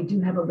 So we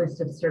do have a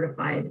list of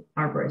certified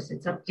arborists.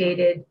 It's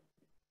updated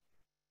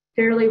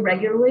fairly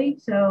regularly.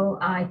 So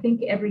I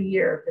think every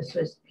year this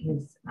is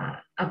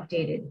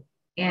updated,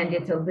 and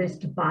it's a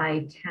list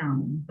by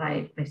town,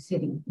 by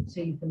city.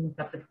 So you can look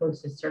up the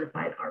closest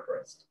certified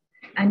arborist.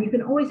 And you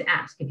can always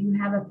ask, if you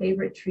have a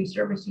favorite tree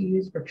service you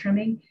use for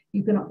trimming,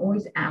 you can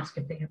always ask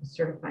if they have a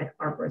certified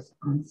arborist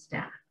on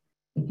staff,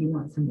 if you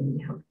want somebody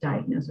to help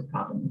diagnose a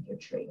problem with your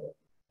tree.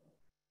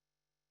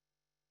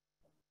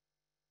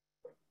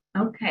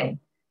 Okay,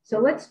 so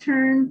let's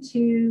turn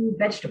to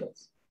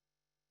vegetables.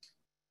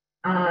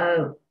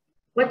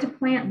 What to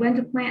plant, when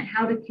to plant,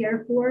 how to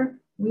care for.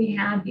 We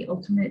have the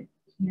Ultimate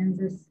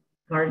Kansas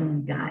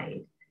Garden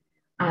Guide.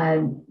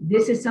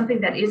 This is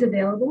something that is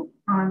available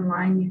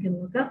online. You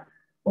can look up,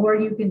 or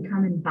you can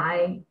come and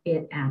buy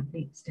it at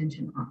the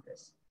extension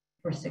office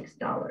for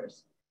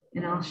 $6.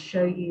 And I'll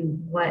show you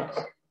what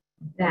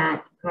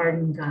that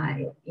garden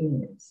guide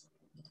is.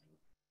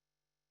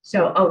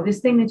 So, oh, this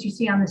thing that you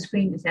see on the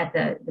screen is at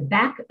the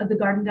back of the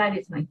garden guide.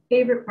 It's my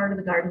favorite part of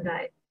the garden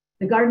guide.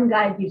 The garden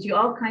guide gives you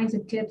all kinds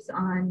of tips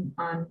on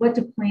what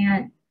to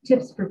plant,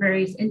 tips for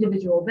various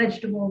individual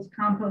vegetables,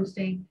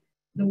 composting,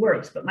 the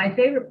works. But my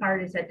favorite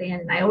part is at the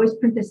end, and I always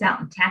print this out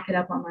and tack it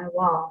up on my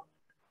wall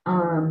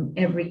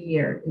every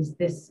year, is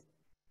this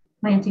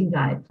planting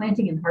guide,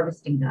 planting and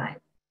harvesting guide.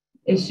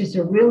 It's just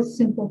a real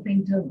simple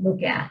thing to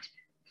look at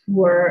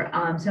for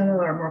some of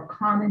our more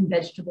common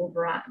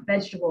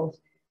vegetables,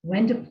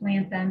 when to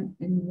plant them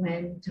and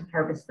when to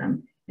harvest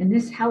them. And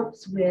this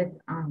helps with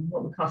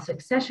what we call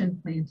succession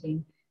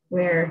planting,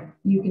 where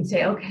you can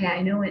say, okay,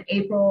 I know in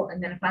April,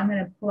 and then if I'm going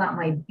to pull out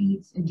my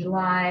beets in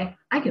July,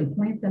 I can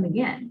plant them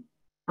again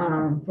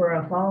for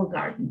a fall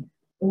garden.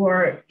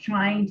 Or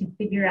trying to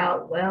figure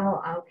out,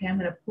 well, okay, I'm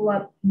going to pull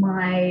up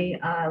my,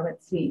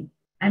 let's see,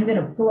 I'm going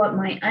to pull up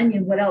my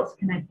onion. What else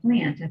can I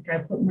plant after I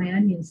put my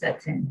onion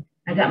sets in?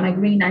 I got my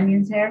green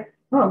onions here.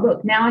 Oh,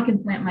 look, now I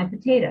can plant my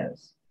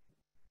potatoes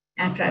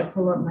after I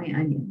pull up my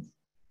onions.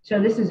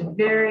 So this is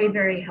very,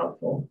 very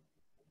helpful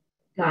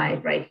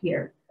guide right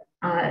here.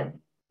 But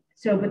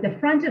the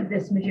front of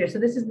this material, so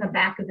this is in the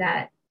back of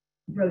that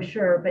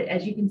brochure, but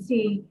as you can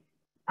see,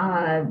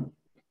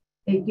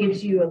 it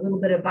gives you a little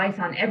bit of advice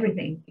on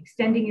everything,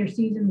 extending your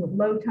season with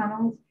low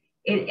tunnels.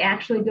 It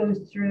actually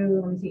goes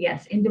through, let me see,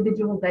 yes,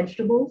 individual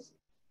vegetables,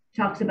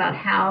 talks about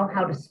how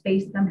to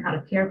space them, how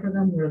to care for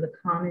them, what are the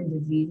common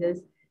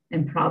diseases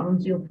and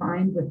problems you'll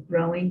find with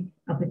growing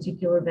a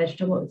particular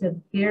vegetable. It's a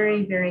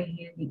very, very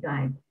handy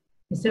guide.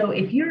 So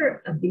if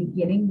you're a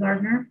beginning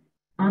gardener,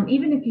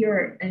 even if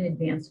you're an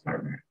advanced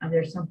gardener,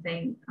 there's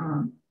something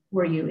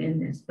for you in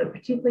this, but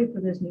particularly for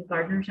those new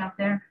gardeners out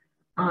there,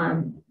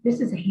 this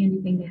is a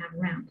handy thing to have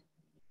around,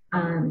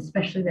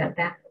 especially that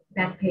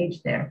back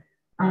page there.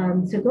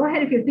 So go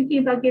ahead, if you're thinking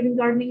about giving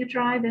gardening a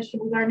try,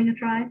 vegetable gardening a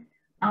try,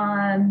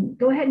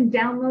 go ahead and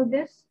download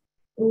this,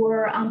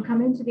 or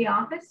come into the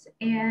office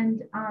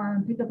and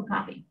pick up a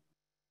copy.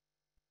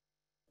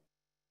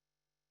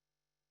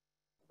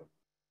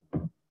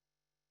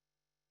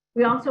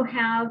 We also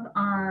have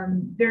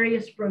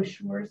various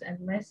brochures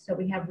and lists. So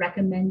we have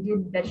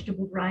recommended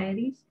vegetable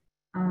varieties,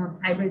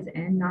 hybrids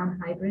and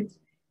non-hybrids,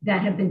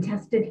 that have been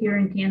tested here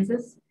in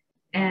Kansas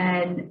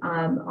and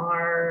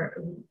are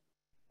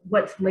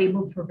what's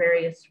labeled for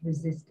various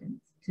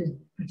resistance to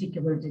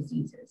particular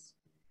diseases.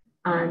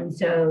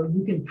 So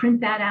you can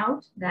print that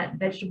out, that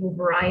vegetable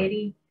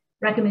variety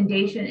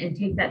recommendation, and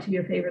take that to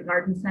your favorite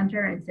garden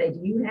center and say,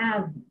 do you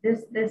have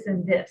this, this,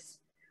 and this?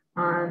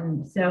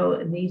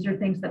 So these are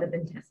things that have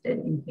been tested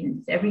in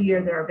Kansas. Every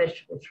year there are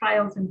vegetable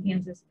trials in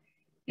Kansas,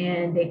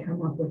 and they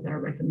come up with our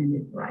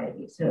recommended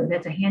variety. So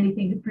that's a handy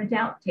thing to print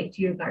out, take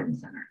to your garden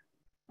center.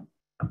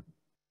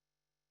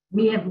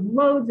 We have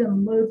loads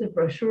and loads of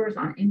brochures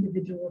on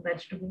individual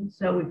vegetables.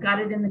 So we've got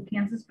it in the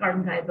Kansas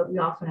Garden Guide, but we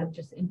also have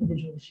just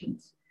individual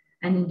sheets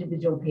and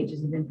individual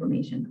pages of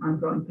information on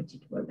growing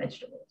particular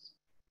vegetables.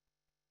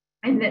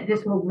 And that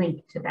this will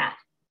link to that.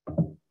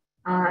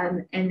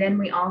 And then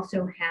we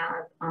also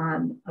have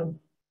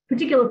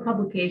particular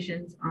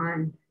publications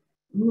on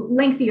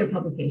lengthier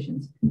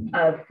publications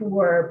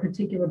for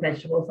particular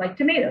vegetables like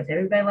tomatoes.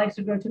 Everybody likes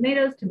to grow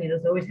tomatoes.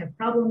 Tomatoes always have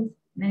problems,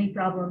 many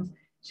problems.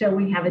 So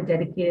we have a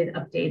dedicated,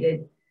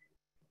 updated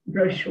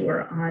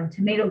brochure on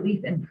tomato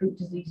leaf and fruit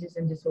diseases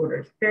and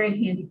disorders. Very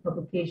handy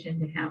publication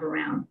to have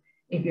around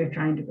if you're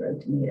trying to grow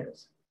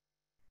tomatoes.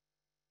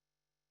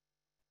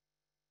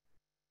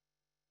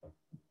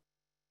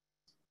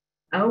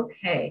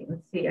 Okay,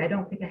 let's see. I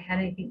don't think I had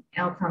anything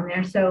else on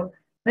there. So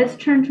let's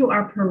turn to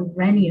our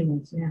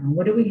perennials now.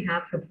 What do we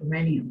have for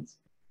perennials?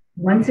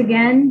 Once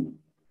again,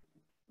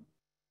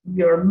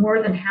 you're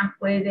more than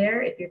halfway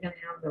there. If you're going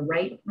to have the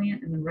right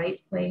plant in the right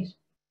place,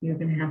 you're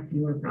going to have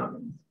fewer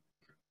problems.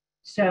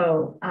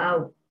 So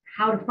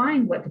how to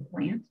find what to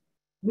plant.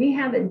 We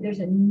have there's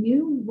a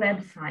new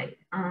website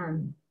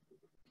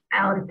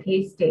out of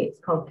K-State. It's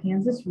called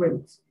Kansas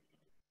Roots.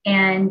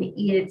 And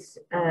it's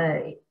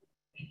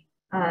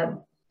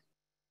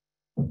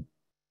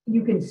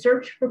you can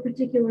search for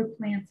particular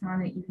plants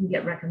on it. You can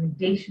get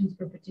recommendations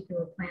for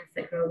particular plants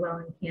that grow well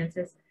in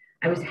Kansas.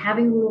 I was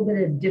having a little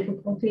bit of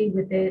difficulty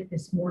with it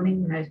this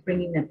morning when I was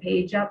bringing the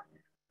page up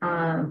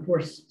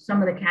for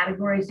some of the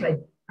categories.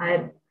 So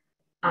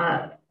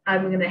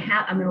I'm going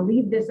to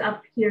leave this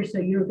up here so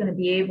you're going to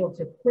be able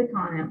to click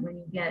on it when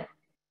you get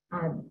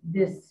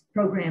this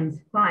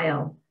program's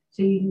file,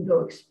 so you can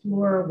go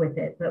explore with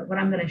it. But what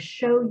I'm going to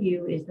show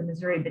you is the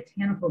Missouri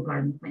Botanical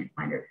Garden Plant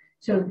Finder.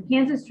 So the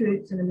Kansas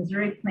Roots and the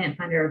Missouri Plant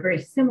Finder are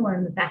very similar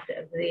in the fact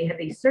that they have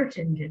these search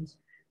engines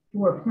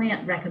for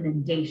plant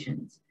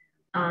recommendations.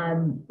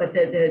 But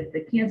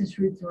the Kansas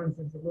Roots ones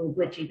is a little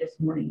glitchy this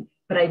morning,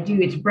 but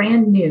it's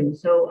brand new.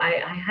 So I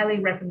highly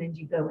recommend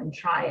you go and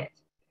try it.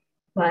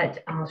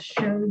 But I'll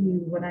show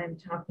you what I'm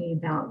talking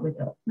about with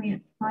a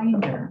plant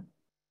finder.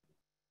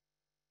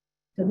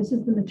 So this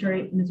is the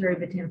Missouri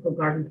Botanical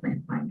Garden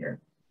Plant Finder.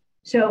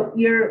 So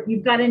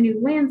you've got a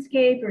new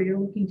landscape, or you're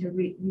looking to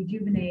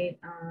rejuvenate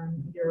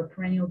your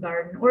perennial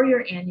garden or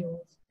your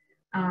annuals,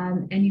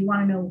 and you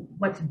want to know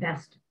what's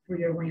best for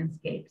your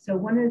landscape. So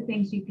one of the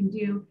things you can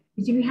do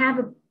is if you have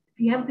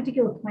a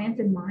particular plant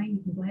in mind,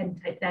 you can go ahead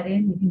and type that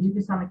in. You can do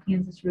this on the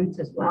Kansas Roots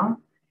as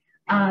well,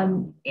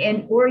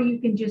 or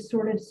you can just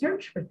sort of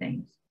search for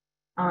things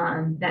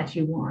that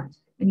you want,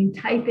 and you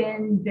type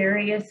in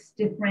various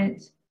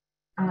different.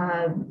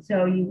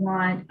 So you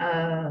want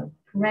a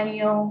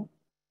perennial.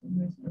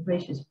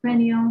 Herbaceous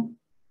perennial.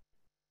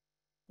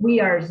 We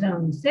are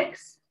zone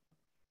 6.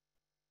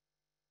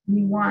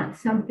 We want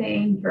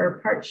something for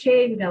part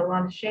shade. We got a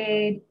lot of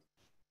shade.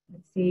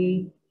 Let's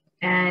see.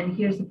 And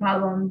here's the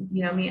problem.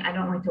 You know me, I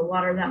don't like to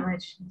water that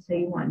much. So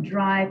you want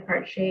dry,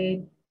 part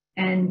shade.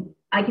 And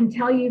I can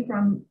tell you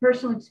from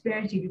personal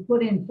experience, if you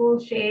put in full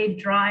shade,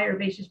 dry,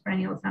 herbaceous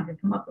perennial, it's not going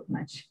to come up with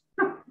much.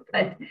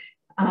 But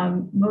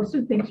most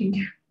of the things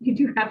you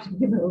do have to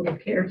give a little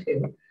care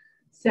to.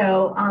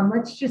 So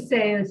let's just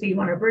say, you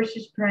want a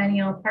herbaceous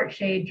perennial, part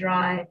shade,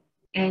 dry,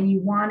 and you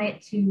want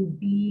it to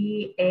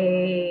be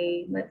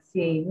a, let's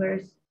see,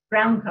 where's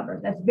ground cover?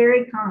 That's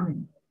very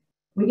common.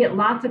 We get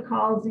lots of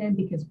calls in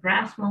because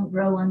grass won't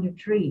grow under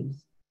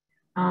trees.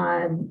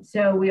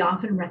 So we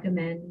often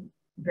recommend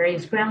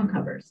various ground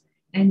covers.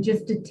 And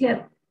just a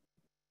tip,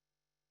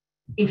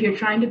 if you're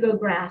trying to grow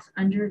grass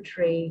under a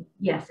tree,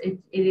 yes, it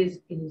is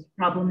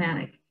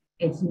problematic.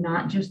 It's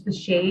not just the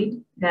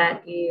shade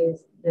that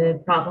is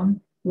the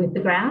problem with the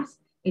grass.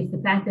 It's the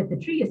fact that the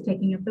tree is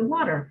taking up the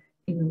water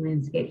in the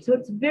landscape. So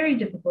it's very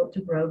difficult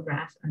to grow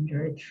grass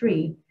under a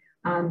tree.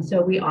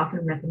 So we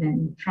often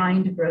recommend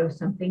trying to grow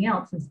something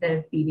else instead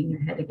of beating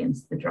your head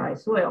against the dry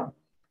soil.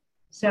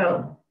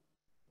 So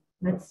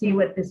let's see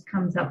what this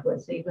comes up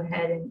with. So you go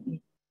ahead and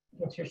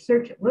get your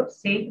search. Whoops,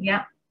 see,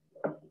 yeah.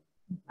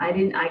 I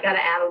got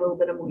to add a little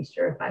bit of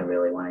moisture if I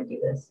really want to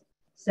do this.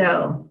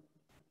 So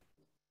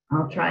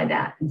I'll try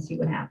that and see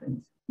what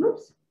happens.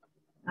 Whoops.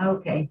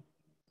 Okay.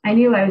 I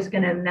knew I was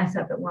going to mess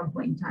up at one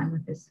point in time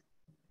with this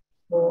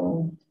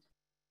whole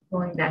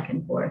going back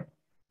and forth.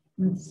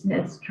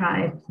 Let's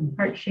try some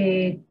part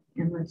shade,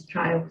 and let's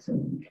try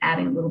some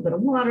adding a little bit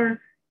of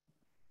water.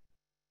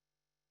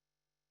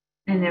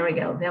 And there we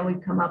go. Then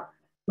we've come up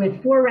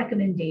with 4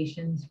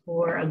 recommendations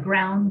for a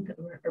ground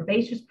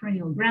herbaceous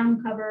perennial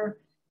ground cover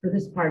for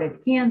this part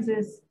of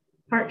Kansas,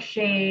 part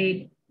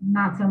shade,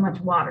 not so much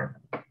water.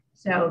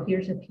 So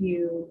here's a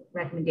few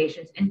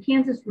recommendations, and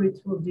Kansas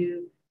Roots will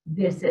do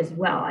this as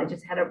well. I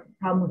just had a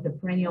problem with the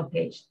perennial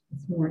page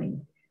this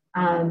morning.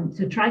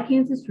 So try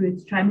Kansas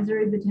Roots, try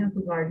Missouri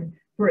Botanical Garden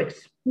for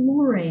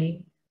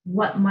exploring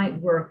what might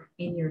work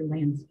in your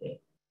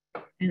landscape.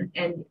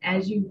 And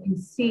as you can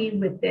see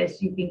with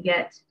this, you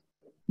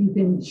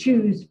can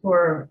choose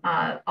for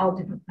all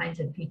different kinds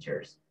of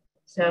features.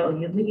 So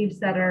your leaves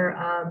that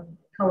are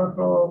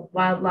colorful,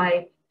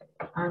 wildlife.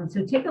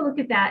 So take a look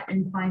at that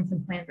and find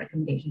some plant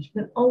recommendations.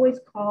 You can always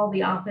call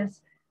the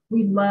office.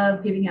 We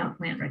love giving out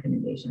plant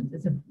recommendations.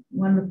 It's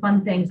one of the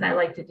fun things I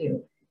like to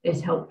do is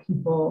help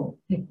people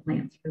pick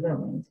plants for their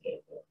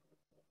landscape.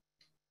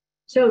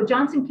 So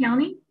Johnson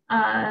County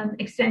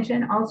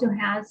Extension also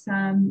has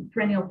some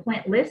perennial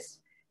plant lists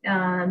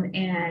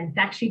and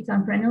fact sheets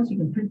on perennials. You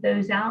can print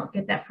those out,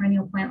 get that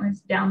perennial plant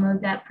list,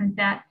 download that, print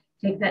that,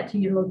 take that to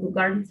your local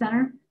garden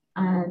center,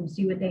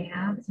 see what they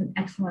have. It's an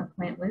excellent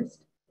plant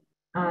list.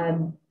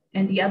 And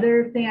the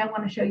other thing I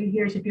want to show you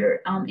here is if you're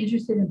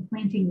interested in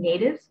planting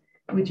natives,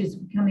 which is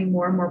becoming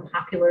more and more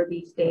popular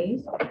these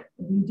days,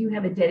 we do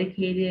have a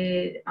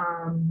dedicated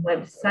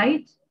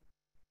website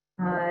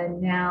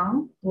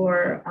now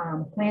for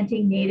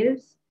planting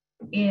natives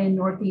in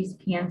Northeast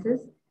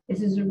Kansas.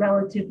 This is a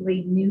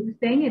relatively new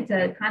thing. It's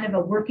a kind of a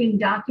working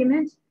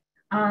document,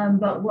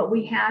 but what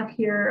we have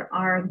here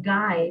are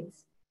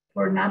guides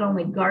for not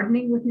only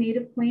gardening with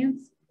native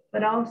plants,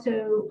 but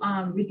also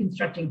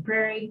reconstructing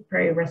prairie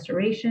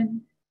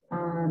restoration,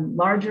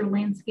 larger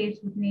landscapes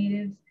with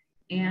natives,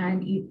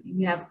 and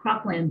you have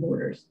cropland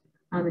borders,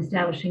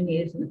 establishing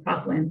natives in the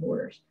cropland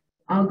borders.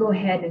 I'll go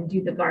ahead and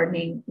do the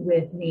gardening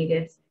with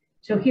natives.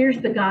 So here's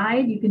the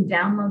guide. You can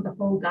download the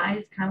whole guide.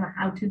 It's kind of a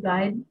how-to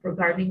guide for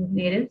gardening with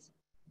natives.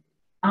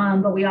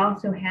 But we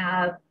also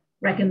have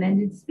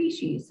recommended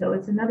species. So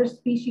it's another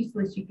species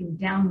list you can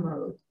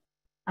download.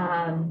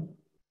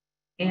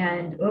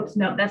 And oops,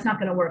 no, that's not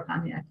going to work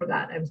on me. I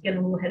forgot. I was getting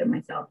a little ahead of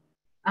myself.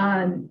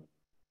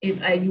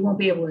 You won't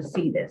be able to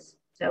see this,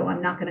 so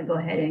I'm not going to go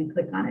ahead and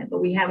click on it.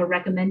 But we have a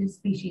recommended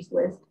species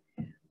list.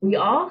 We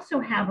also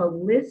have a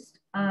list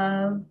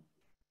of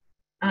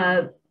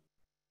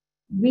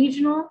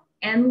regional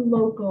and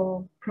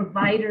local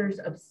providers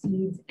of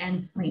seeds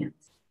and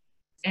plants,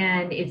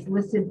 and it's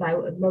listed by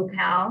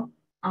locale,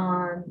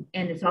 and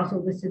it's also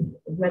listed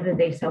whether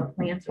they sell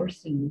plants or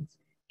seeds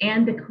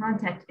and the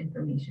contact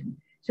information.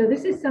 So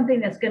this is something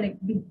that's going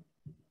to be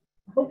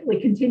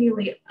hopefully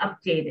continually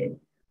updated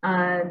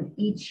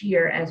each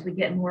year as we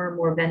get more and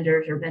more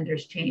vendors or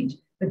vendors change.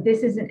 But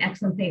this is an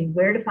excellent thing.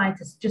 Where to find,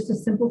 it's just a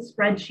simple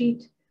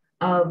spreadsheet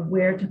of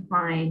where to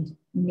find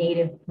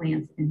native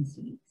plants and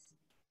seeds.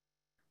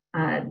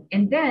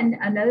 And then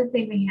another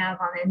thing we have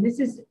on, and this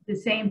is the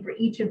same for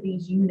each of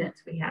these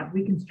units, we have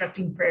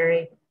reconstructing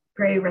prairie,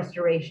 prairie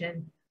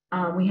restoration.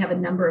 We have a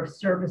number of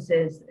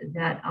services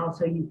that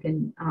also you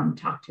can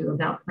talk to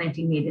about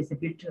planting natives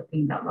if you're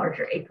talking about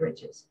larger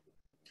acreages.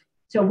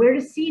 So where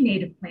to see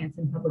native plants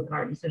in public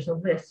gardens, there's a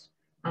list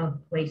of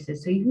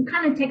places. So you can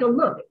kind of take a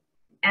look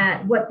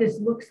at what this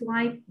looks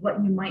like,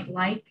 what you might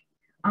like.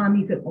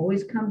 You could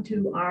always come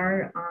to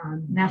our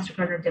Master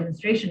Gardener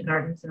demonstration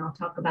gardens, and I'll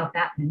talk about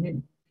that in a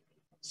minute.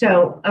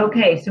 So,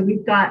 okay, so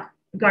we've got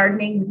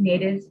gardening with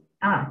natives.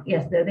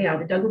 Yes, there they are,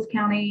 the Douglas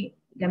County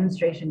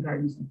demonstration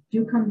gardens.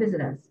 Do come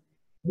visit us.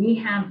 We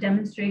have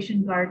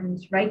demonstration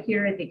gardens right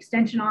here at the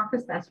extension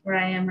office. That's where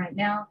I am right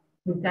now.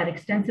 We've got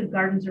extensive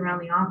gardens around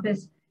the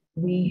office.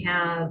 We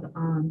have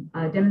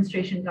a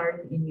demonstration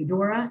garden in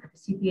Eudora at the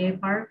CPA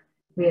Park.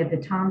 We have the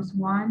Tom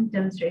Swan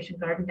demonstration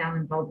garden down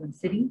in Baldwin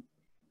City.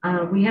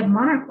 We have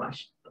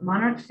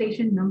Monarch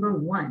Station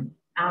 #1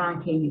 out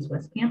on KU's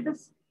West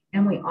Campus.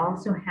 And we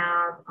also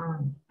have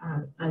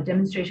a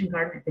demonstration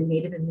garden at the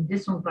Native and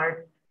Medicinal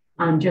Garden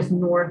just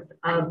north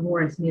of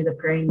Morris near the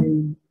Prairie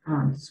Moon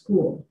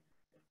School.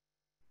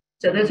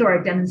 So those are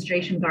our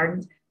demonstration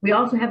gardens. We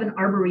also have an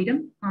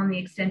arboretum on the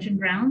extension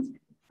grounds.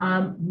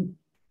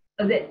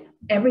 That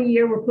every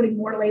year we're putting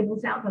more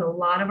labels out, but a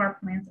lot of our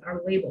plants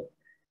are labeled.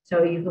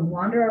 So you can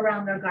wander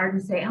around our garden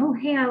and say, oh,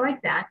 hey, I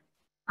like that.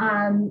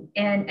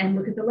 And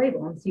look at the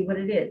label and see what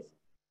it is.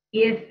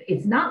 If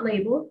it's not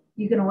labeled,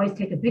 you can always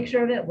take a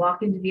picture of it,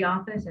 walk into the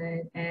office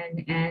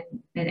and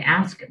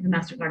ask the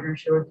Master Gardener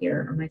Sheila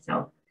here or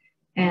myself,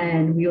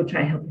 and we will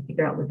try to help you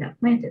figure out what that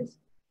plant is.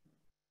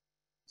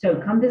 So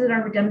come visit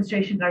our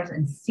demonstration gardens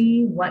and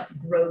see what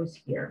grows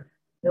here.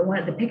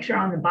 The picture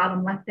on the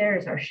bottom left there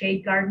is our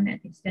shade garden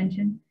at the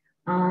extension.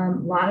 A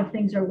lot of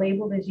things are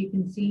labeled, as you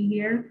can see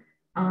here.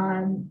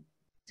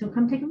 So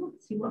come take a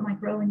look, see what might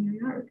grow in your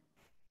yard.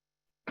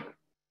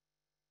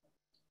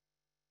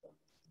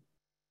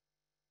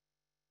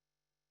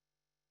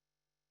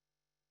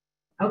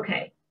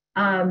 Okay,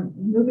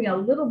 moving a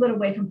little bit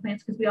away from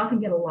plants because we often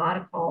get a lot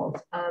of calls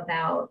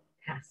about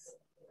pests.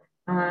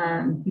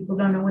 People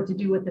don't know what to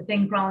do with the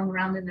thing crawling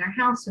around in their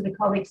house, so they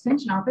call the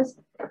extension office.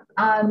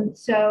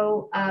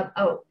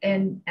 Oh,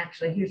 and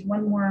actually, here's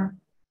one more.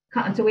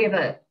 So we have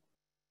a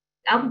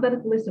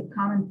alphabetical list of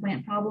common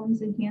plant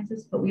problems in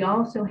Kansas, but we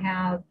also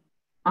have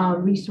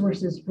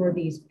resources for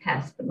these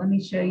pests. But let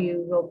me show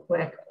you real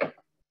quick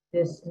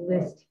this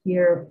list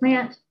here,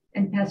 plant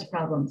and pest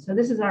problems. So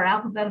this is our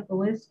alphabetical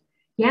list.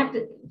 You have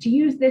to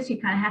use this, you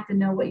kind of have to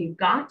know what you've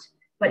got.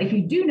 But if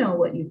you do know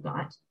what you've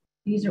got,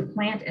 these are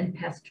plant and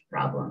pest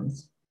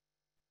problems.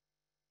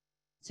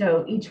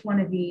 So each one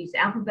of these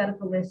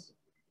alphabetical lists,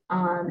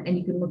 and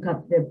you can look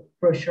up the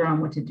brochure on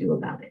what to do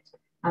about it.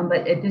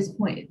 But at this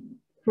point,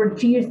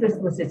 to use this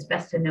list, it's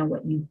best to know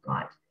what you've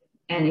got.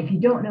 And if you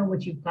don't know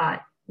what you've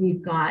got,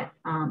 we've got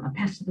a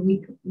Pest of the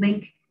Week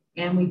link,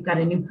 and we've got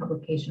a new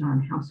publication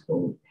on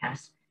household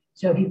pests.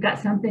 So if you've got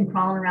something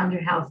crawling around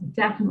your house,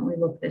 definitely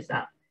look this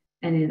up.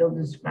 And it'll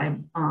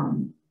describe,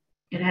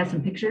 it has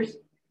some pictures,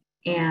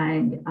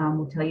 and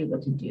we'll tell you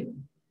what to do.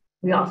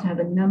 We also have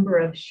a number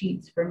of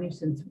sheets for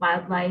nuisance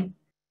wildlife.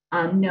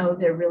 No,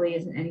 there really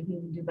isn't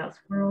anything to do about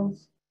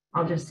squirrels.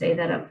 I'll just say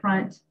that up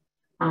front.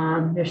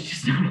 There's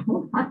just not a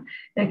whole lot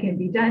that can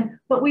be done,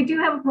 but we do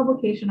have a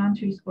publication on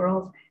tree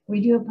squirrels.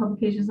 We do have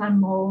publications on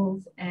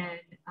moles and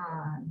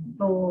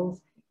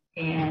voles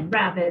and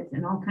rabbits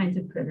and all kinds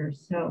of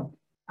critters. So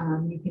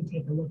you can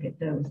take a look at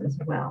those as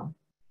well.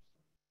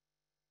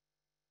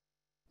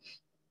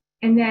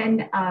 And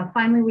then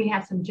finally, we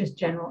have some just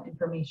general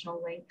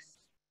informational links.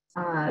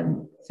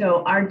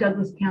 So our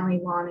Douglas County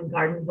Lawn and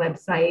Garden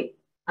website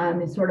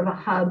is sort of a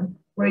hub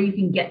where you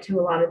can get to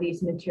a lot of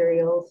these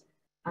materials.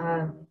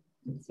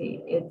 Let's see,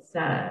 it's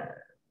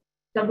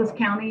Douglas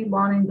County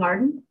Lawn and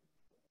Garden.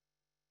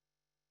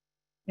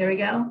 There we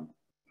go.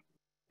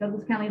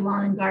 Douglas County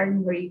Lawn and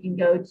Garden, where you can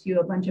go to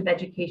a bunch of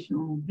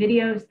educational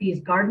videos. These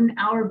garden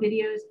hour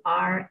videos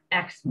are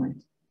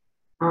excellent.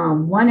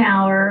 1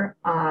 hour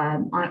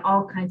on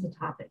all kinds of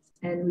topics.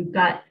 And we've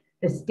got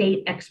the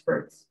state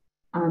experts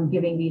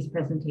giving these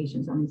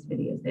presentations on these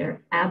videos.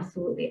 They're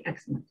absolutely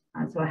excellent.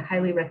 So I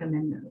highly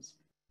recommend those.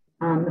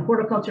 The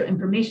Horticulture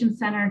Information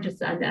Center,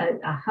 just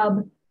a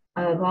hub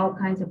of all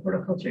kinds of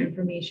horticulture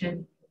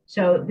information.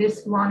 So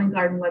this lawn and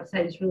garden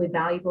website is really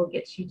valuable,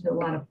 gets you to a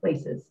lot of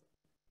places.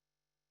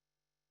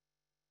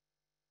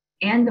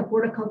 And the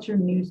horticulture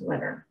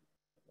newsletter.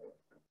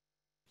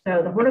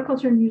 So the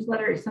horticulture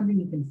newsletter is something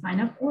you can sign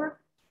up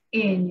for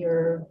in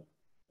your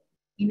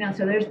email.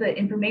 So there's the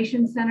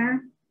information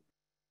center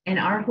and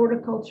our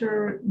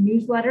horticulture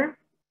newsletter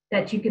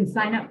that you can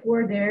sign up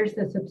for. There's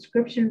the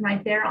subscription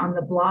right there on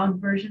the blog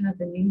version of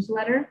the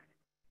newsletter.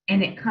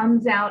 And it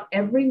comes out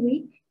every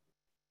week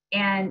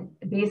and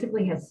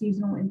basically has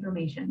seasonal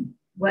information.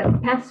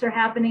 What pests are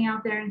happening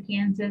out there in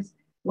Kansas,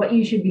 what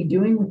you should be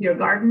doing with your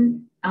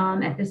garden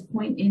at this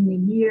point in the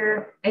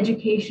year,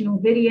 educational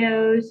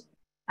videos,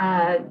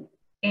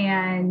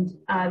 And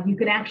you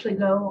can actually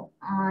go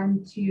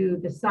on to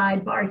the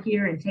sidebar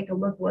here and take a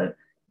look what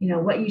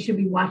you should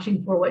be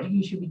watching for, what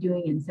you should be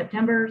doing in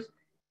September's,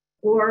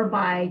 or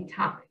by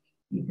topic.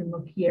 You can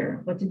look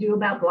here, what to do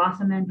about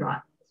blossom end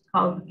rot. It's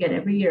called Get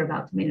Every Year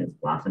About Tomatoes,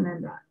 blossom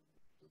end rot.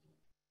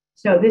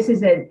 So this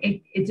is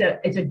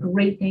it's a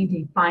great thing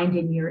to find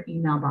in your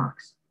email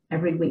box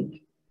every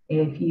week.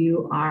 If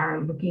you are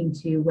looking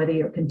to, whether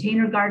you're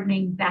container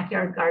gardening,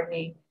 backyard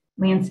gardening,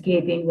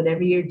 landscaping,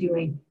 whatever you're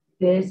doing,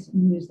 this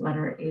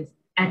newsletter is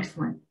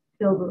excellent,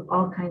 filled with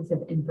all kinds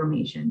of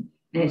information.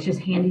 And it's just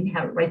handy to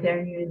have it right there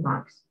in your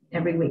inbox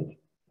every week.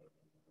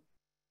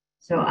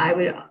 So I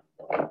would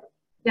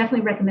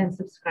definitely recommend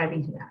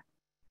subscribing to that.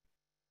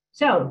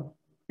 So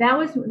that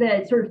was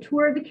the sort of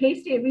tour of the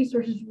K-State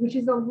resources, which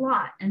is a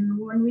lot. And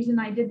one reason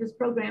I did this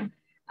program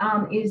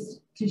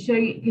is to show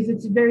you, because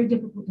it's very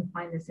difficult to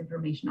find this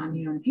information on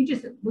your own. If you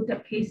just look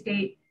up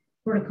K-State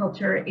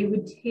horticulture, it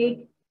would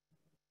take,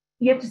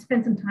 you have to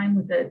spend some time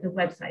with the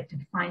website to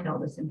find all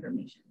this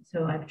information.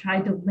 So I've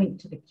tried to link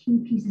to the key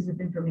pieces of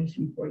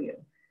information for you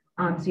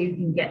so you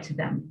can get to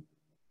them.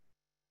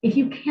 If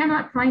you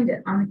cannot find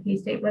it on the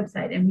K-State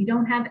website and we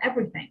don't have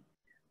everything,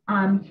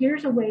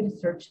 here's a way to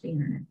search the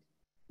internet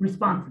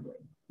responsibly.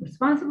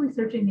 Responsibly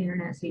searching the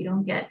internet so you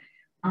don't get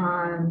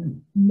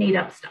made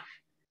up stuff.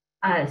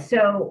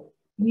 So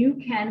you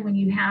can, when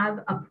you have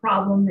a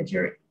problem that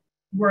you're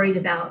worried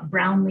about,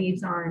 brown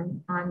leaves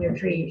on your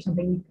tree or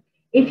something,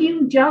 if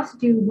you just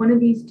do one of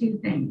these two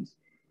things,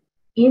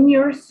 in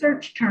your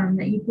search term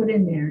that you put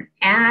in there,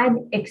 add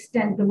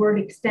the word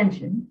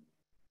extension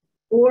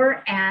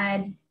or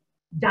add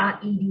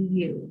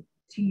 .edu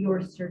to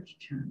your search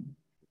term,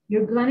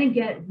 you're going to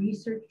get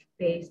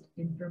research-based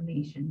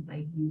information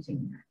by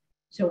using that.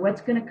 So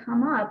what's going to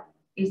come up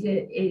is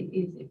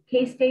if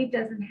K-State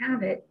doesn't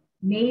have it,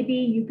 maybe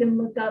you can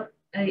look up,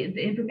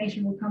 the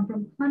information will come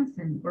from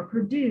Clemson or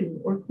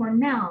Purdue or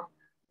Cornell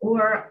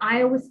or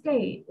Iowa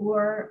State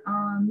or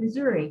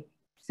Missouri,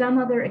 some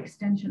other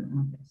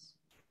extension office,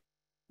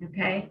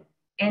 okay?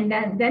 And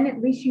then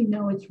at least you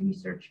know it's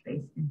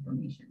research-based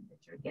information that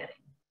you're getting.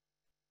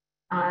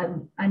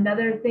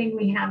 Another thing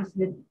we have is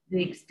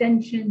the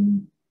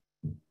extension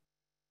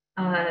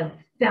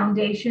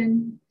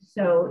foundation.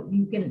 So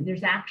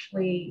there's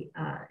actually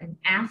an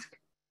Ask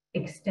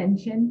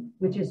extension,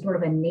 which is sort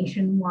of a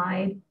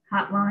nationwide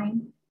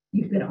hotline.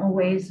 You can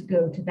always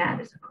go to that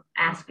as an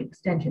Ask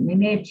extension. They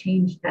may have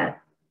changed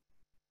that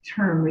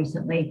term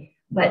recently,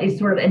 but it's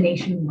sort of a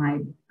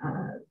nationwide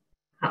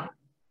hotline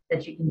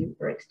that you can do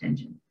for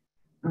extension.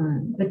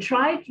 But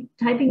try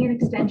typing in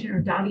extension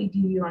or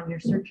 .edu on your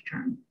search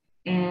term.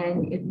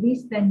 And at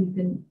least then you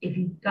can, if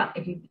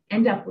you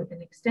end up with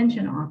an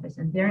extension office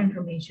and their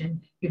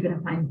information, you're going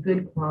to find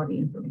good quality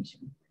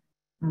information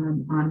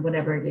on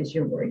whatever it is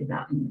you're worried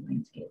about in your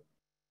landscape.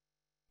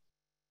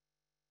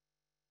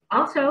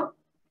 Also,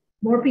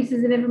 more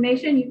pieces of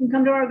information, you can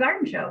come to our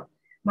garden show,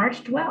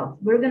 March 12th.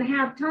 We're going to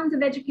have tons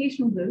of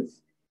educational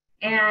booths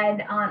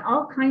and on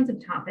all kinds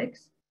of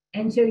topics.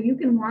 And so you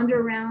can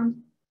wander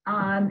around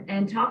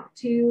and talk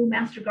to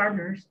master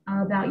gardeners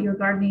about your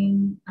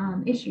gardening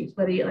issues,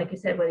 whether you, like I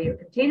said, whether you're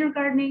container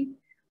gardening,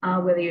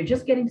 whether you're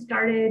just getting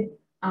started,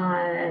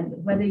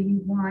 whether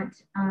you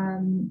want,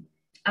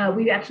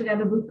 we actually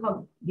have a booth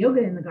called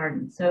Yoga in the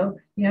Garden. So,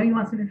 you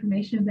want some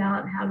information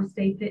about how to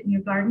stay fit in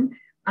your garden.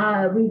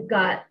 We've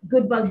got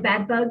good bug,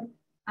 bad bug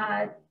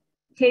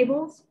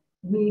tables.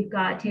 We've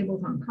got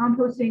tables on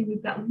composting.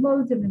 We've got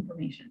loads of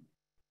information.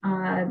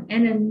 And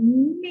an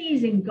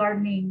amazing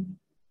gardening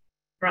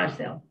garage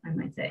sale, I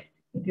might say,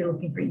 if you're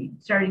looking for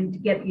starting to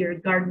get your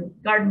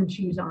garden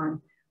shoes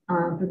on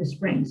for the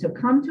spring. So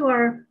come to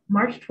our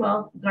March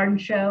 12th garden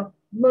show,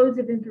 loads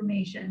of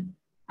information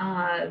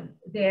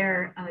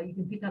there. You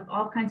can pick up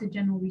all kinds of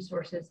general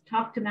resources,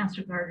 talk to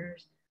master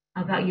gardeners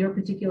about your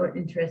particular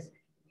interests,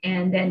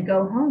 and then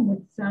go home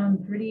with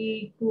some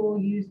pretty cool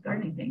used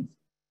gardening things.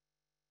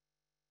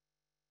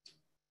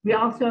 We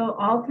also,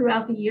 all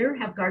throughout the year,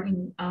 have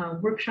gardening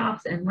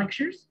workshops and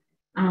lectures.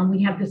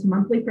 We have this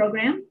monthly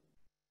program.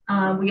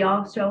 We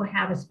also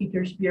have a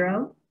speakers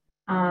bureau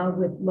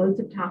with loads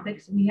of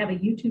topics. We have a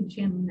YouTube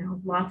channel now,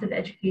 lots of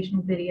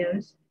educational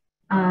videos.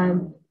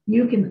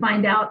 You can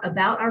find out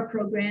about our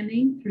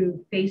programming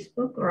through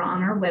Facebook or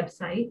on our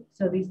website.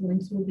 So these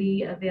links will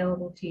be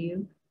available to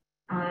you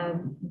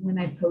when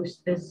I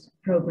post this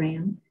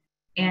program.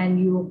 And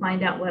you will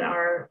find out what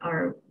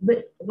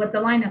what the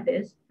lineup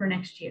is for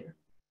next year.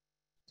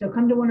 So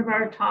come to one of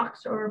our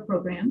talks or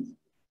programs.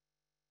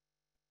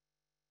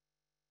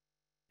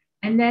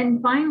 And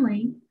then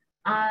finally,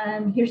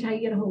 here's how you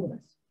get a hold of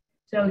us.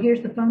 So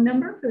here's the phone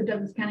number for the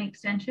Douglas County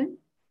Extension.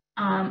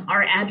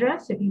 Our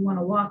address, if you want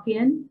to walk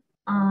in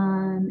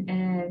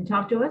and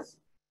talk to us,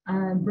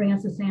 bring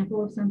us a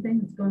sample of something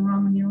that's going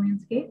wrong in your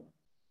landscape.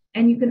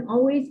 And you can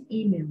always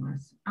email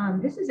us.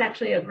 This is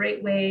actually a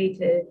great way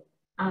to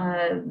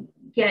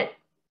get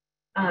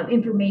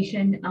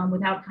information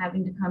without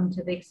having to come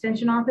to the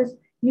extension office.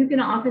 You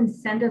can often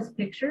send us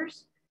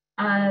pictures,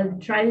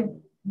 try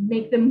to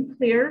make them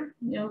clear,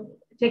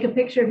 take a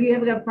picture. If you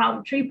have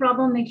a tree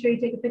problem, make sure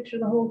you take a picture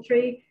of the whole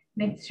tree.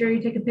 Make sure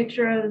you take a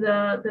picture of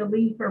the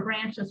leaf or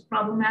branch that's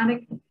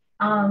problematic.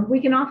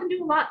 We can often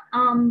do a lot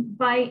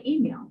by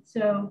email.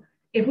 So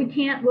if we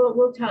can't,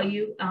 we'll tell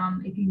you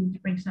if you need to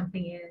bring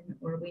something in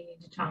or we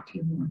need to talk to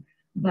you more.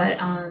 But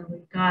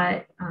we've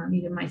got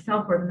either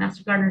myself or the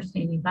Master Gardener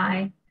standing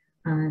by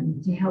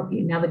to help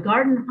you. Now, the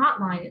garden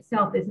hotline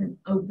itself is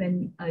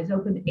open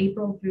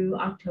April through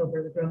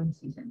October, the growing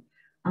season.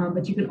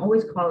 But you can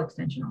always call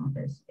Extension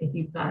office if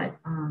you've got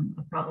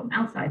a problem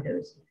outside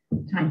those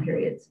time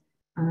periods,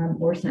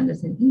 or send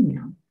us an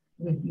email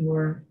with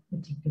your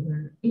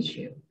particular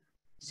issue.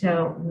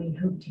 So we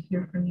hope to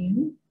hear from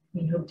you.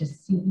 We hope to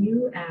see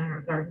you at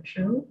our garden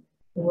show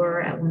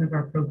or at one of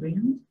our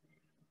programs.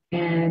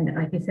 And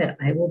like I said,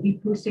 I will be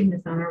posting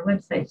this on our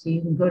website, so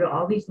you can go to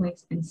all these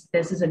links. And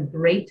this is a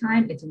great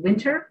time. It's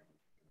winter.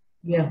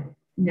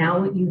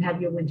 Now you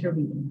have your winter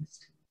reading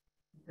list.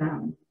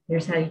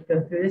 Here's how you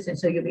go through this. And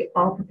so you'll be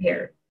all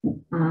prepared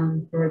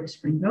for the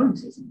spring growing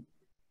season.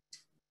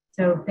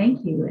 So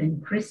thank you.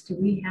 And Chris, do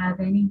we have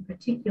any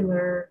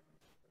particular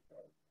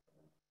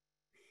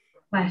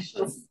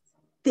questions?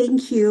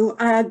 Thank you.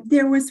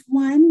 There was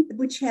one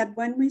which had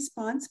one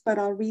response, but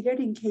I'll read it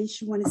in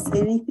case you want to say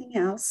anything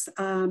else.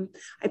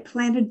 I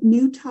planted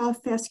new tall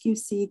fescue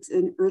seeds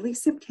in early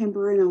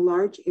September in a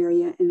large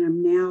area, and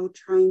I'm now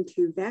trying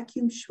to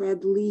vacuum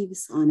shred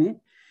leaves on it.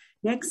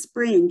 Next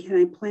spring, can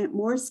I plant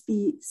more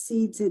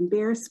seeds in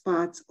bare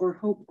spots, or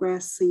hope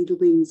grass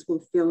seedlings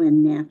will fill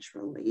in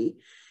naturally?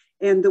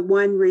 And the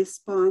one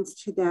response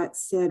to that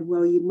said,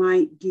 well, you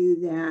might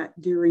do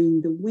that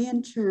during the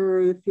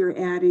winter if you're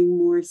adding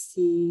more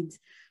seeds,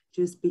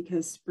 just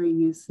because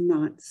spring is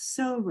not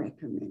so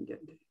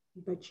recommended,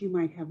 but you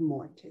might have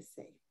more to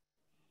say.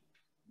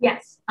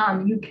 Yes,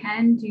 you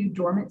can do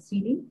dormant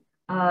seeding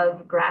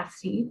of grass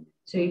seed.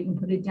 So you can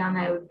put it down.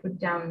 I would put it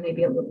down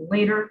maybe a little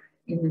later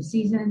in the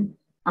season.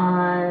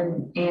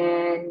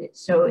 And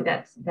so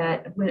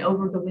that when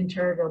over the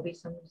winter, there'll be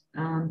some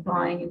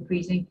thawing and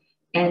freezing.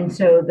 And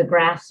so the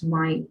grass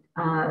might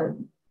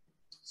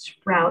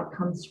sprout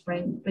come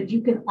spring, but you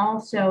can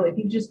also, if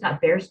you've just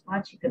got bare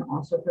spots, you can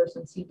also throw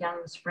some seed down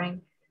in the spring.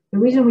 The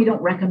reason we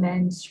don't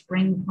recommend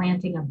spring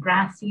planting of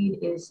grass seed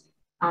is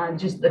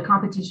just the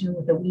competition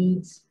with the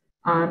weeds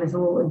is a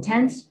little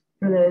intense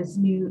for those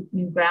new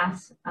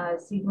grass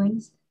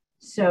seedlings.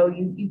 So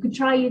you could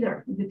try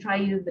either. You could try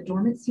either the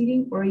dormant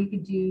seeding, or you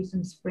could do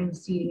some spring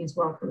seeding as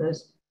well for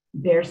those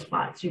bare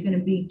spots. You're going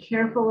to be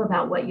careful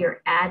about what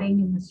you're adding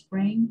in the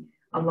spring.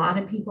 A lot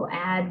of people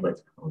add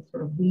what's called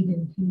sort of weed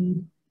and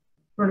feed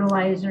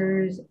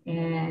fertilizers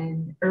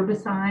and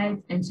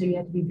herbicides. And so you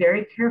have to be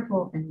very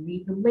careful and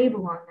read the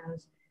label on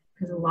those,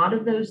 because a lot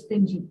of those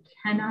things you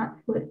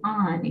cannot put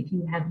on if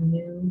you have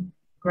new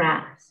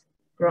grass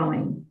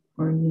growing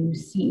or new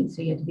seeds.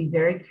 So you have to be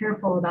very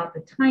careful about the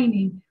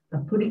timing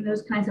of putting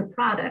those kinds of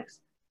products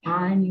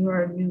on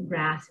your new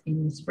grass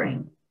in the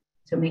spring.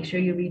 So make sure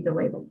you read the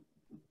label.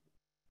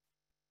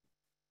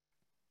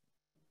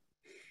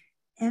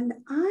 And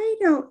I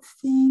don't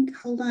think,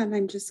 hold on,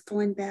 I'm just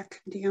going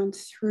back down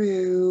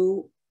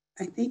through.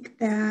 I think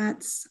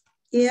that's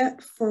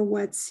it for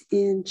what's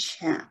in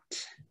chat.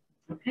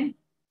 Okay.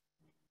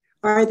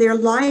 Are there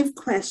live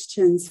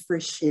questions for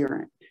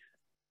Sharon?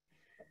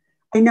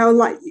 I know,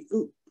 like,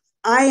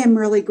 I am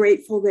really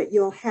grateful that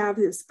you'll have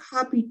this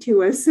copy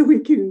to us so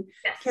we can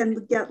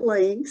get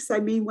links. I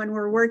mean, when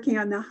we're working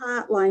on the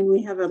hotline,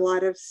 we have a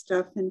lot of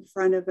stuff in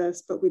front of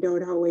us, but we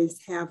don't always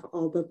have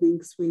all the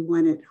links we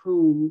want at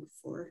home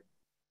for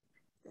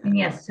that. And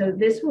yes, so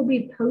this will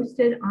be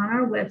posted on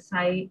our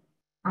website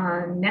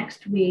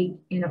next week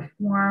in a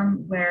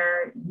form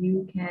where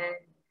you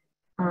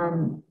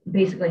can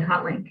basically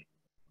hot link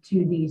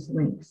to these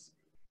links.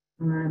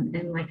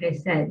 And like I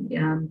said,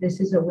 this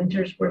is a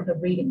winter's worth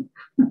of reading.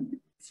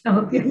 So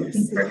if you're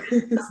looking for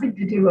something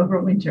to do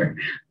over winter,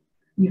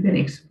 you can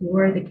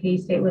explore the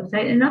K-State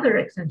website and other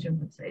extension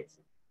websites.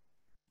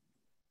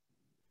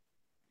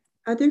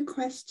 Other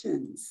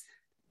questions?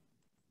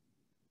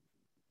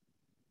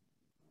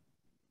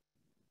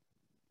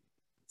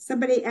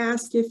 Somebody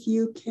asked if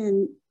you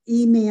can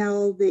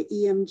email the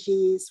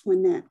EMGs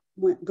when that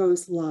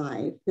goes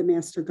live, the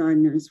Master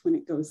Gardeners when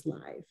it goes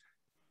live.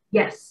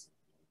 Yes,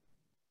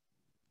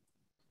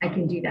 I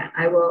can do that.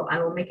 I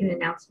will make an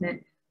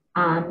announcement,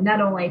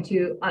 not only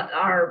to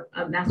our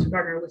Master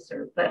Gardener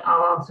listserv, but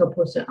I'll also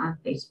post it on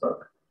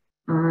Facebook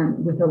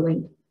with a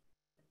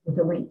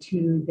link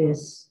to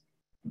this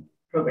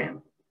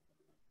program.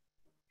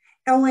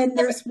 Oh, and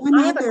there's one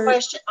other. I have a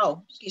question.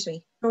 Oh, excuse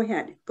me. Go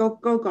ahead.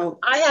 Go.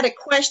 I had a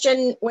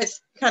question with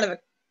kind of a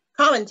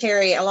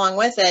commentary along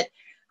with it.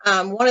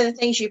 One of the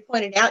things you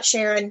pointed out,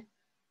 Sharon,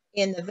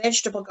 in the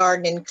vegetable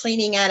garden and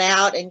cleaning that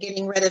out and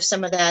getting rid of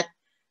some of that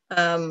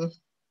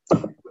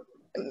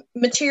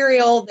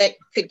material that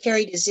could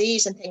carry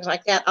disease and things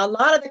like that. A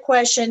lot of the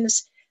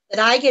questions that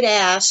I get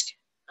asked,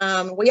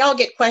 we all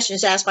get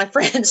questions asked by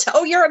friends.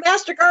 Oh, you're a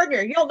Master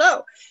Gardener, you'll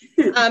know.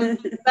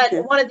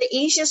 But one of the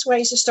easiest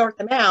ways to sort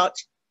them out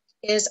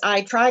is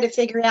I try to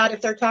figure out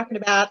if they're talking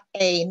about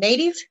a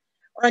native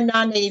or a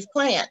non-native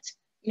plant.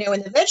 You know,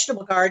 in the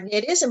vegetable garden,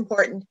 it is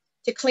important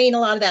to clean a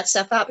lot of that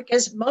stuff out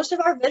because most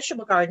of our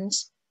vegetable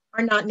gardens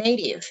are not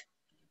native.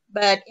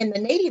 But in the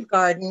native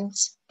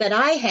gardens that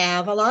I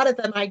have, a lot of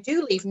them I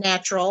do leave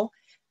natural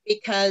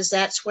because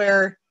that's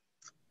where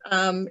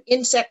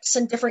insects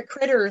and different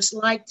critters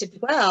like to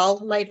dwell,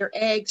 lay their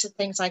eggs and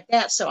things like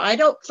that. So I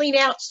don't clean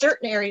out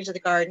certain areas of the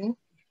garden,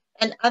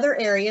 and other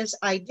areas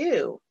I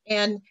do.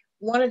 And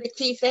one of the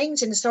key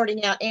things in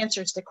sorting out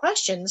answers to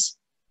questions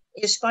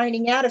is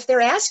finding out if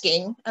they're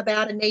asking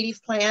about a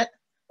native plant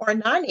or a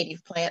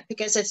non-native plant,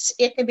 because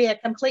it can be a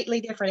completely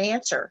different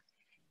answer.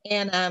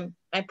 And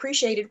I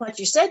appreciated what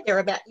you said there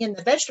about in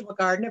the vegetable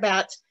garden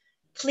about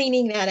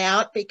cleaning that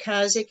out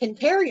because it can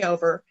carry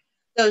over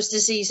those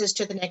diseases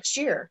to the next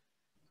year.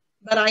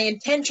 But I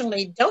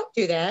intentionally don't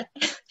do that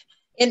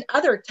in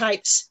other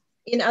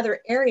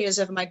areas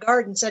of my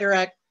gardens that are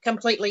a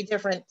completely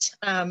different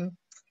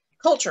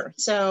culture.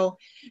 So,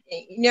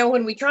 you know,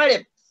 when we try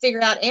to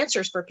figure out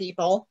answers for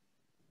people,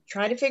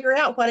 try to figure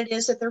out what it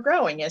is that they're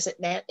growing. Is it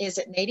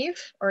native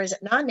or is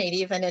it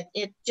non-native? And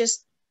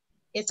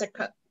it's a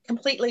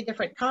completely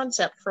different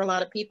concept for a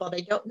lot of people.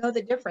 They don't know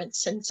the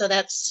difference. And so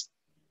that's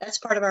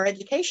part of our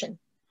education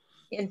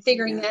in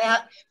figuring that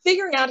out,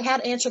 figuring out how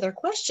to answer their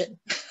question.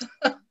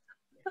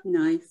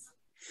 Nice.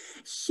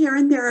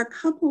 Sharon, there are a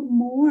couple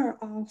more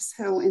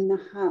also in the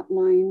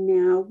hotline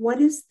now.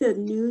 What is the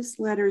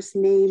newsletter's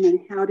name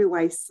and how do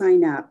I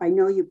sign up? I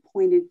know you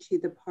pointed to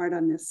the part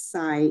on the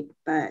site,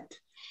 but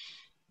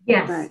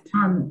yes,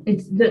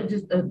 it's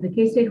the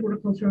K-State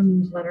Horticultural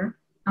Newsletter,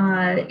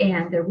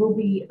 and there will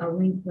be a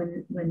link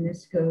when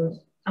this goes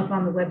up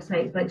on the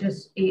website. But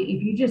just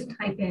if you just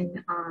type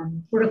in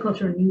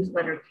Horticultural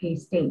Newsletter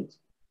K-State,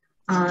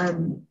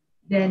 then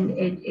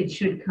it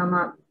should come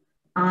up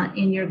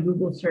in your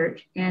Google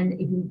search. And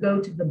if you go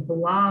to the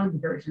blog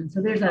version,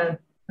 so there's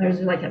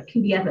like a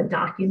PDF, a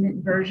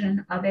document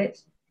version of it,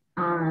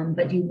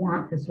 but you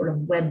want the sort of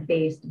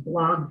web-based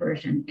blog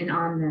version. And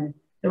on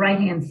the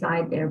right-hand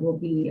side there will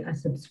be a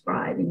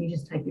subscribe, and you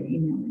just type your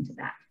email into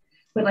that.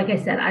 But like I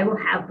said, I will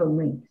have the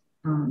link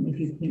if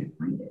you can't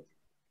find it.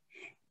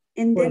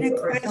 And then a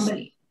question.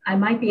 Somebody, I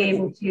might be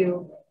able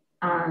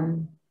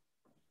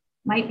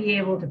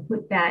to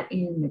put that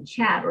in the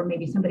chat, or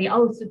maybe somebody,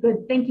 oh, so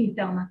good. Thank you,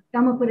 Thelma.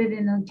 Thelma put it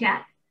in the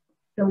chat,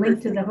 the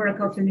link to the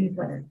horticulture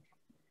newsletter.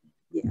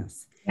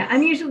 Yes. Yeah,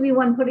 I'm usually the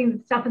one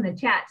putting stuff in the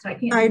chat, so I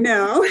can't. I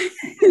know.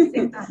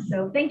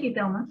 So thank you,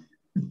 Thelma.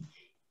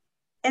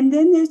 And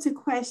then there's a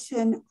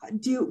question,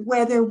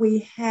 whether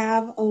we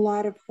have a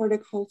lot of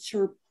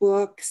horticulture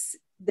books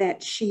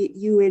that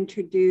you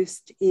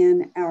introduced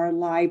in our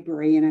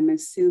library, and I'm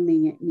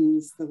assuming it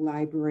means the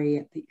library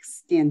at the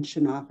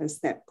extension office.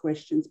 That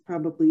question's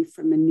probably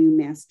from a new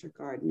master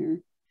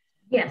gardener.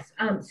 Yes,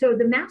 so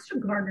the master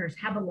gardeners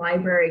have a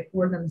library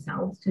for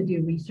themselves to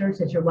do research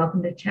that you're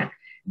welcome to check.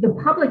 The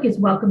public is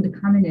welcome to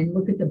come in and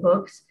look at the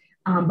books,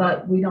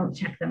 but we don't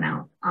check them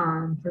out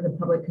for the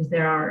public because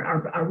they're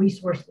our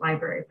resource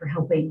library for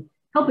helping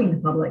the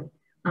public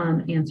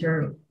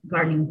answer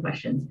gardening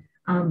questions.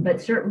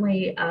 But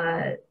certainly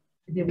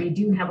we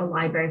do have a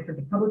library for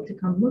the public to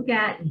come look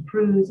at and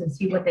peruse and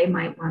see what they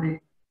might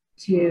want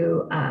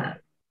to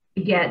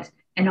get.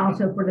 And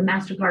also for the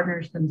master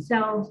gardeners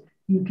themselves,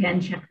 you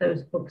can check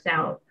those books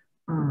out.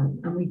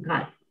 And we've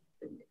got,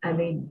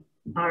 one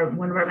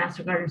of our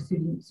master gardeners,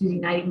 Susie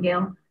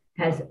Nightingale,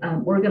 has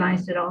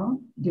organized it all,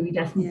 Dewey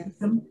Decimal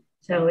System.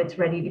 So it's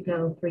ready to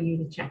go for you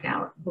to check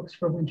out books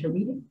for winter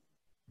reading.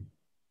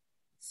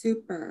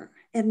 Super.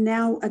 And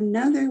now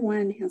another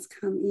one has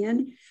come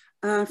in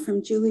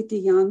from Julie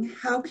DeYoung.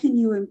 How can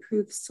you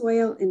improve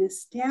soil in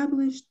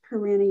established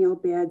perennial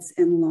beds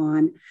and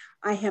lawn?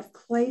 I have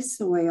clay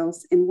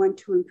soils and want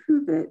to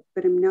improve it,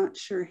 but I'm not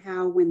sure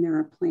how when there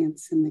are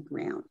plants in the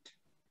ground.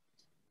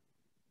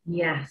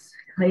 Yes,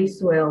 clay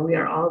soil. We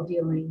are all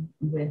dealing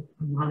with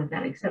a lot of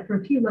that, except for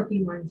a few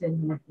lucky ones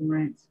in North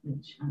Lawrence,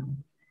 which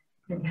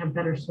tend to have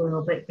better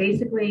soil. But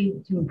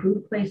basically, to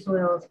improve clay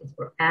soils, is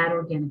for add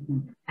organic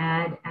matter.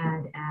 Add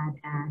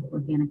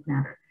organic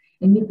matter.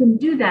 And you can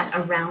do that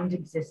around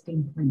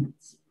existing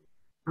plants.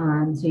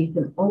 So you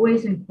can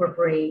always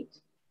incorporate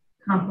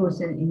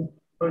compost and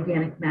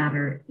organic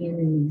matter in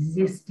an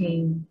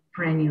existing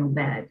perennial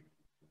bed.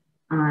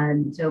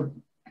 So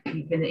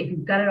you can, if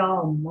you've got it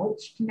all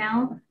mulched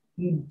now,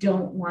 you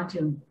don't want to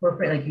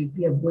incorporate, like you'd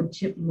be a wood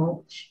chip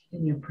mulch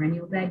in your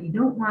perennial bed. You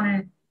don't want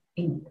to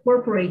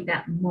incorporate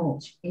that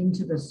mulch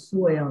into the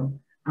soil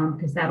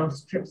because that'll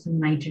strip some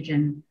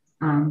nitrogen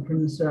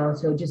from the soil.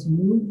 So just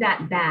move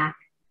that back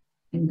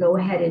and go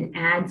ahead and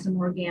add some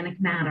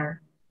organic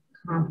matter,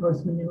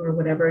 compost, manure,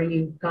 whatever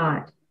you've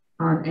got,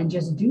 and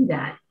just do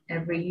that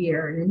every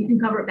year. And then you can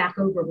cover it back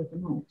over with the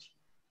mulch.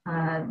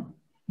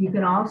 You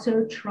can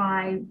also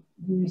try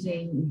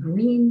using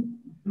green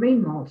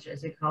mulch,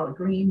 as they call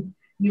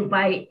it,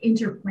 by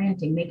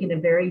interplanting, making a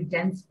very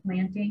dense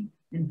planting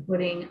and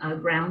putting a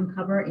ground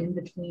cover in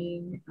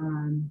between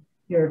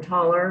your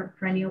taller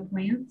perennial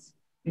plants.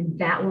 and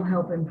that will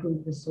help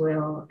improve the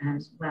soil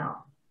as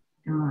well.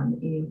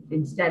 If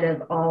instead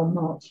of all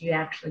mulch, you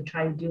actually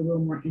try to do a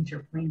little more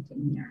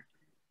interplanting there,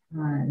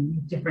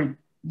 different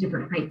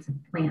heights of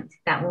plants.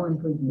 That will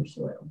improve your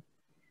soil.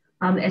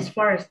 As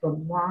far as the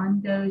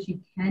lawn goes, you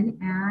can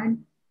add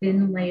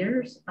thin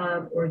layers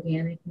of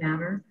organic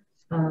matter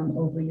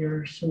over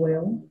your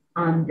soil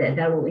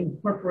that will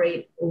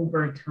incorporate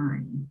over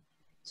time.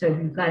 So if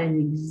you've got an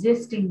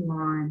existing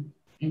lawn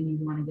and you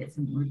want to get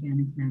some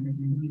organic matter,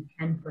 then you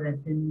can put a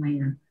thin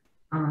layer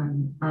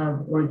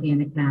of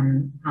organic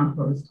matter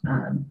compost,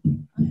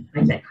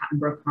 like that cotton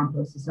brook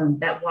compost. So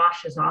that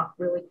washes off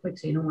really quick,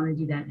 so you don't want to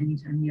do that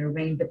anytime near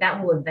rain, but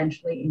that will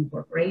eventually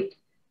incorporate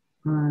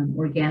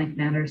organic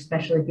matter,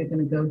 especially if you're going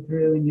to go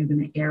through and you're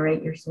going to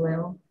aerate your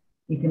soil.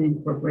 You can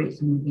incorporate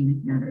some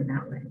organic matter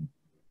that way.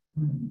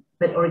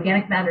 But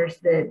organic matter is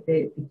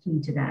the key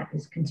to that,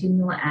 is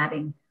continual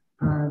adding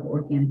of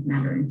organic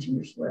matter into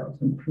your soil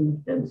to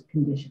improve those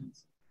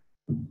conditions.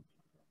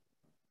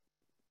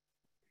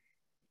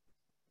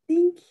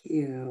 Thank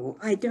you.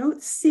 I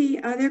don't see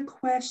other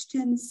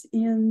questions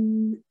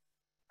in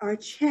our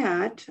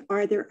chat.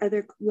 Are there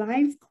other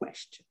live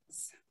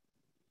questions?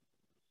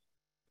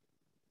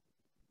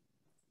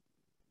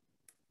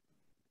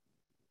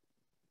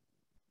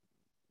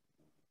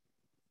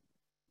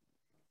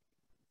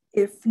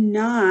 If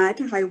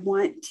not, I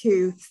want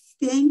to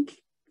thank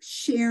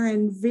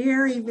Sharon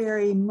very,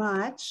 very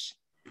much,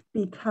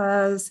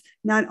 because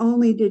not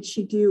only did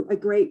she do a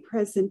great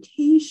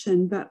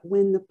presentation, but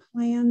when the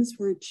plans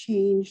were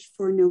changed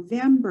for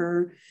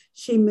November,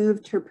 she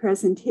moved her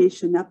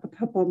presentation up a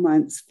couple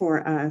months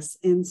for us.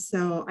 And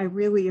so I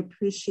really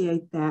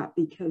appreciate that,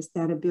 because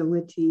that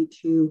ability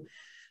to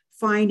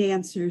find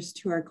answers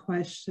to our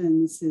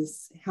questions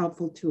is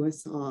helpful to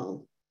us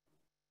all.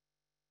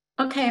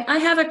 Okay, I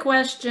have a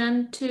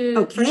question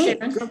for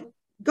Sharon.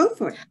 Go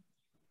for it.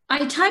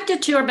 I typed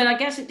it to her, but I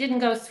guess it didn't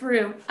go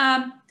through.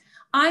 I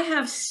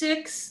have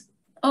 6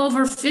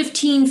 over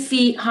 15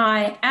 feet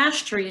high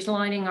ash trees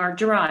lining our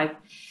drive,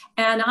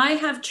 and I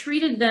have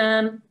treated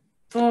them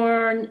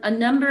for a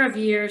number of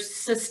years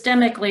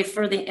systemically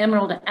for the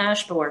emerald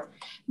ash borer.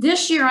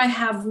 This year I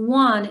have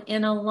 1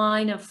 in a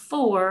line of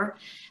 4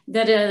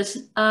 that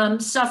is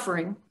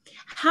suffering.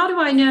 How do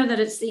I know that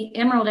it's the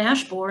emerald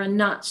ash borer and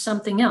not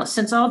something else,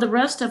 since all the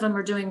rest of them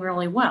are doing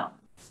really well?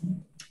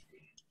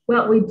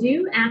 Well, we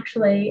do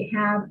actually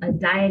have a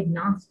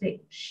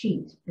diagnostic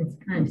sheet. It's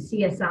kind of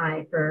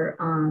CSI for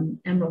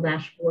emerald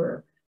ash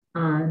borer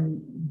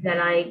that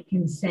I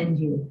can send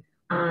you.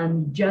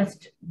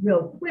 Just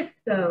real quick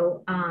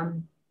though,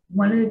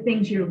 one of the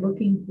things you're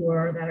looking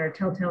for that are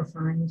telltale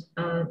signs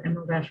of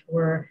emerald ash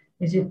borer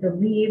is if the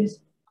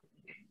leaves,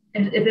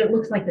 if it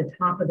looks like the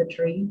top of the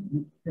tree,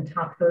 the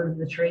top third of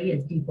the tree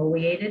is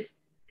defoliated,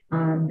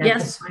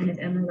 that's a sign of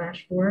emerald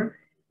ash borer.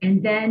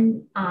 And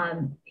then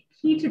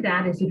key to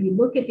that is if you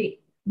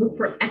look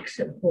for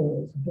exit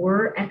holes,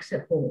 borer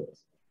exit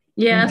holes.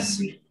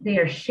 Yes. They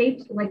are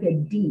shaped like a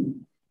D.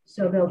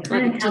 So they'll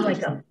kind of have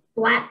like a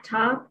flat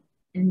top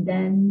and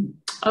then,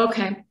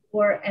 okay.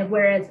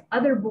 Whereas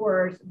other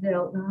borers,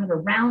 they'll have a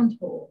round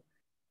hole.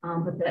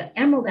 But the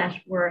emerald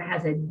ash borer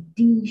has a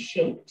D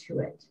shape to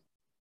it.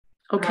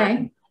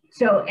 Okay.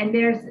 So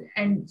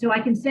I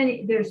can send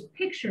it, there's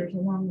pictures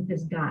along with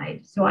this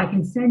guide. So I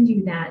can send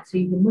you that so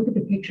you can look at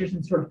the pictures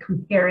and sort of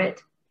compare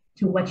it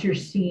to what you're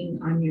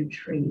seeing on your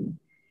tree.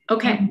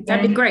 Okay,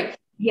 that'd be great.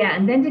 Yeah,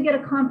 and then to get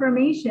a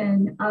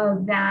confirmation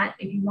of that,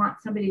 if you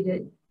want somebody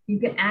to, you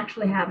can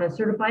actually have a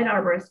certified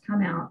arborist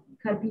come out,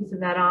 cut a piece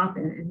of that off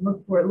and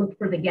look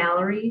for the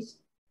galleries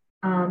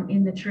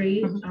in the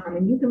tree.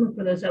 And you can look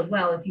for those as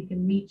well if you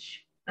can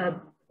reach a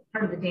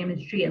part of the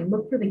damaged tree and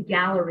look for the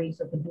galleries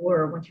of the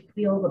borer once you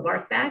peel the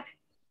bark back.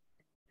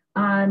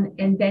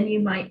 And then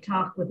you might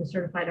talk with a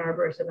certified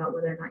arborist about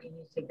whether or not you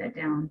need to take that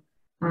down.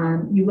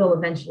 You will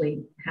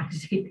eventually have to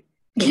take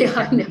it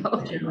down,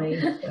 I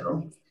know.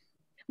 So.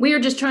 We are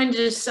just trying to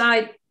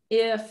decide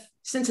if,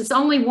 since it's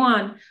only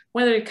 1,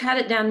 whether to cut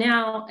it down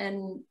now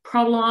and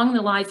prolong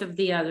the life of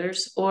the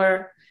others,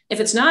 or if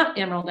it's not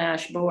emerald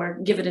ash borer,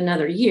 give it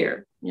another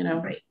year, you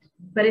know. Right.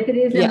 But if it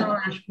is emerald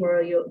ash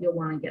borer, you'll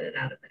want to get it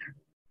out of there.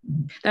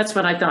 That's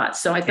what I thought.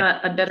 So I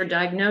thought I'd better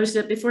diagnose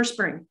it before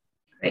spring.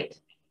 Great.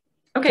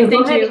 Okay,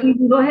 so thank you. You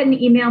can go ahead and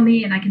email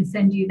me and I can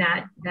send you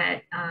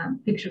that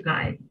picture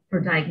guide for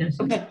diagnosis.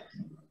 Okay,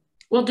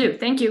 will do.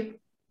 Thank you.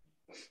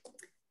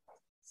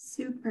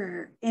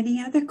 Super.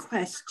 Any other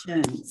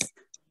questions?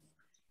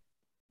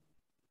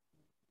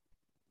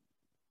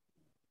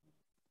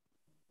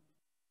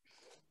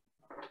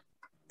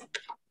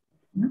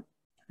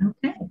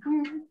 Okay.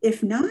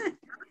 If not,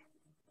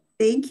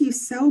 thank you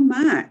so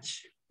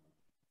much.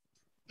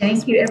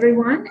 Thank you,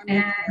 everyone.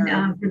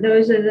 And for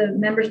those of the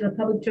members of the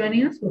public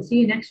joining us, we'll see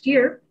you next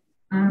year.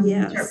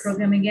 We'll start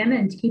programming again,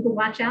 and to keep a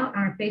watch out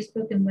on our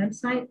Facebook and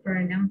website for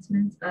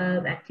announcements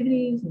of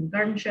activities and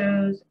garden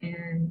shows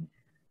and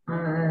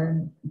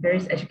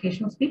various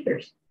educational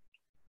speakers.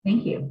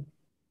 Thank you.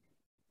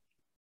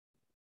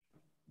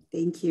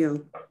 Thank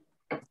you.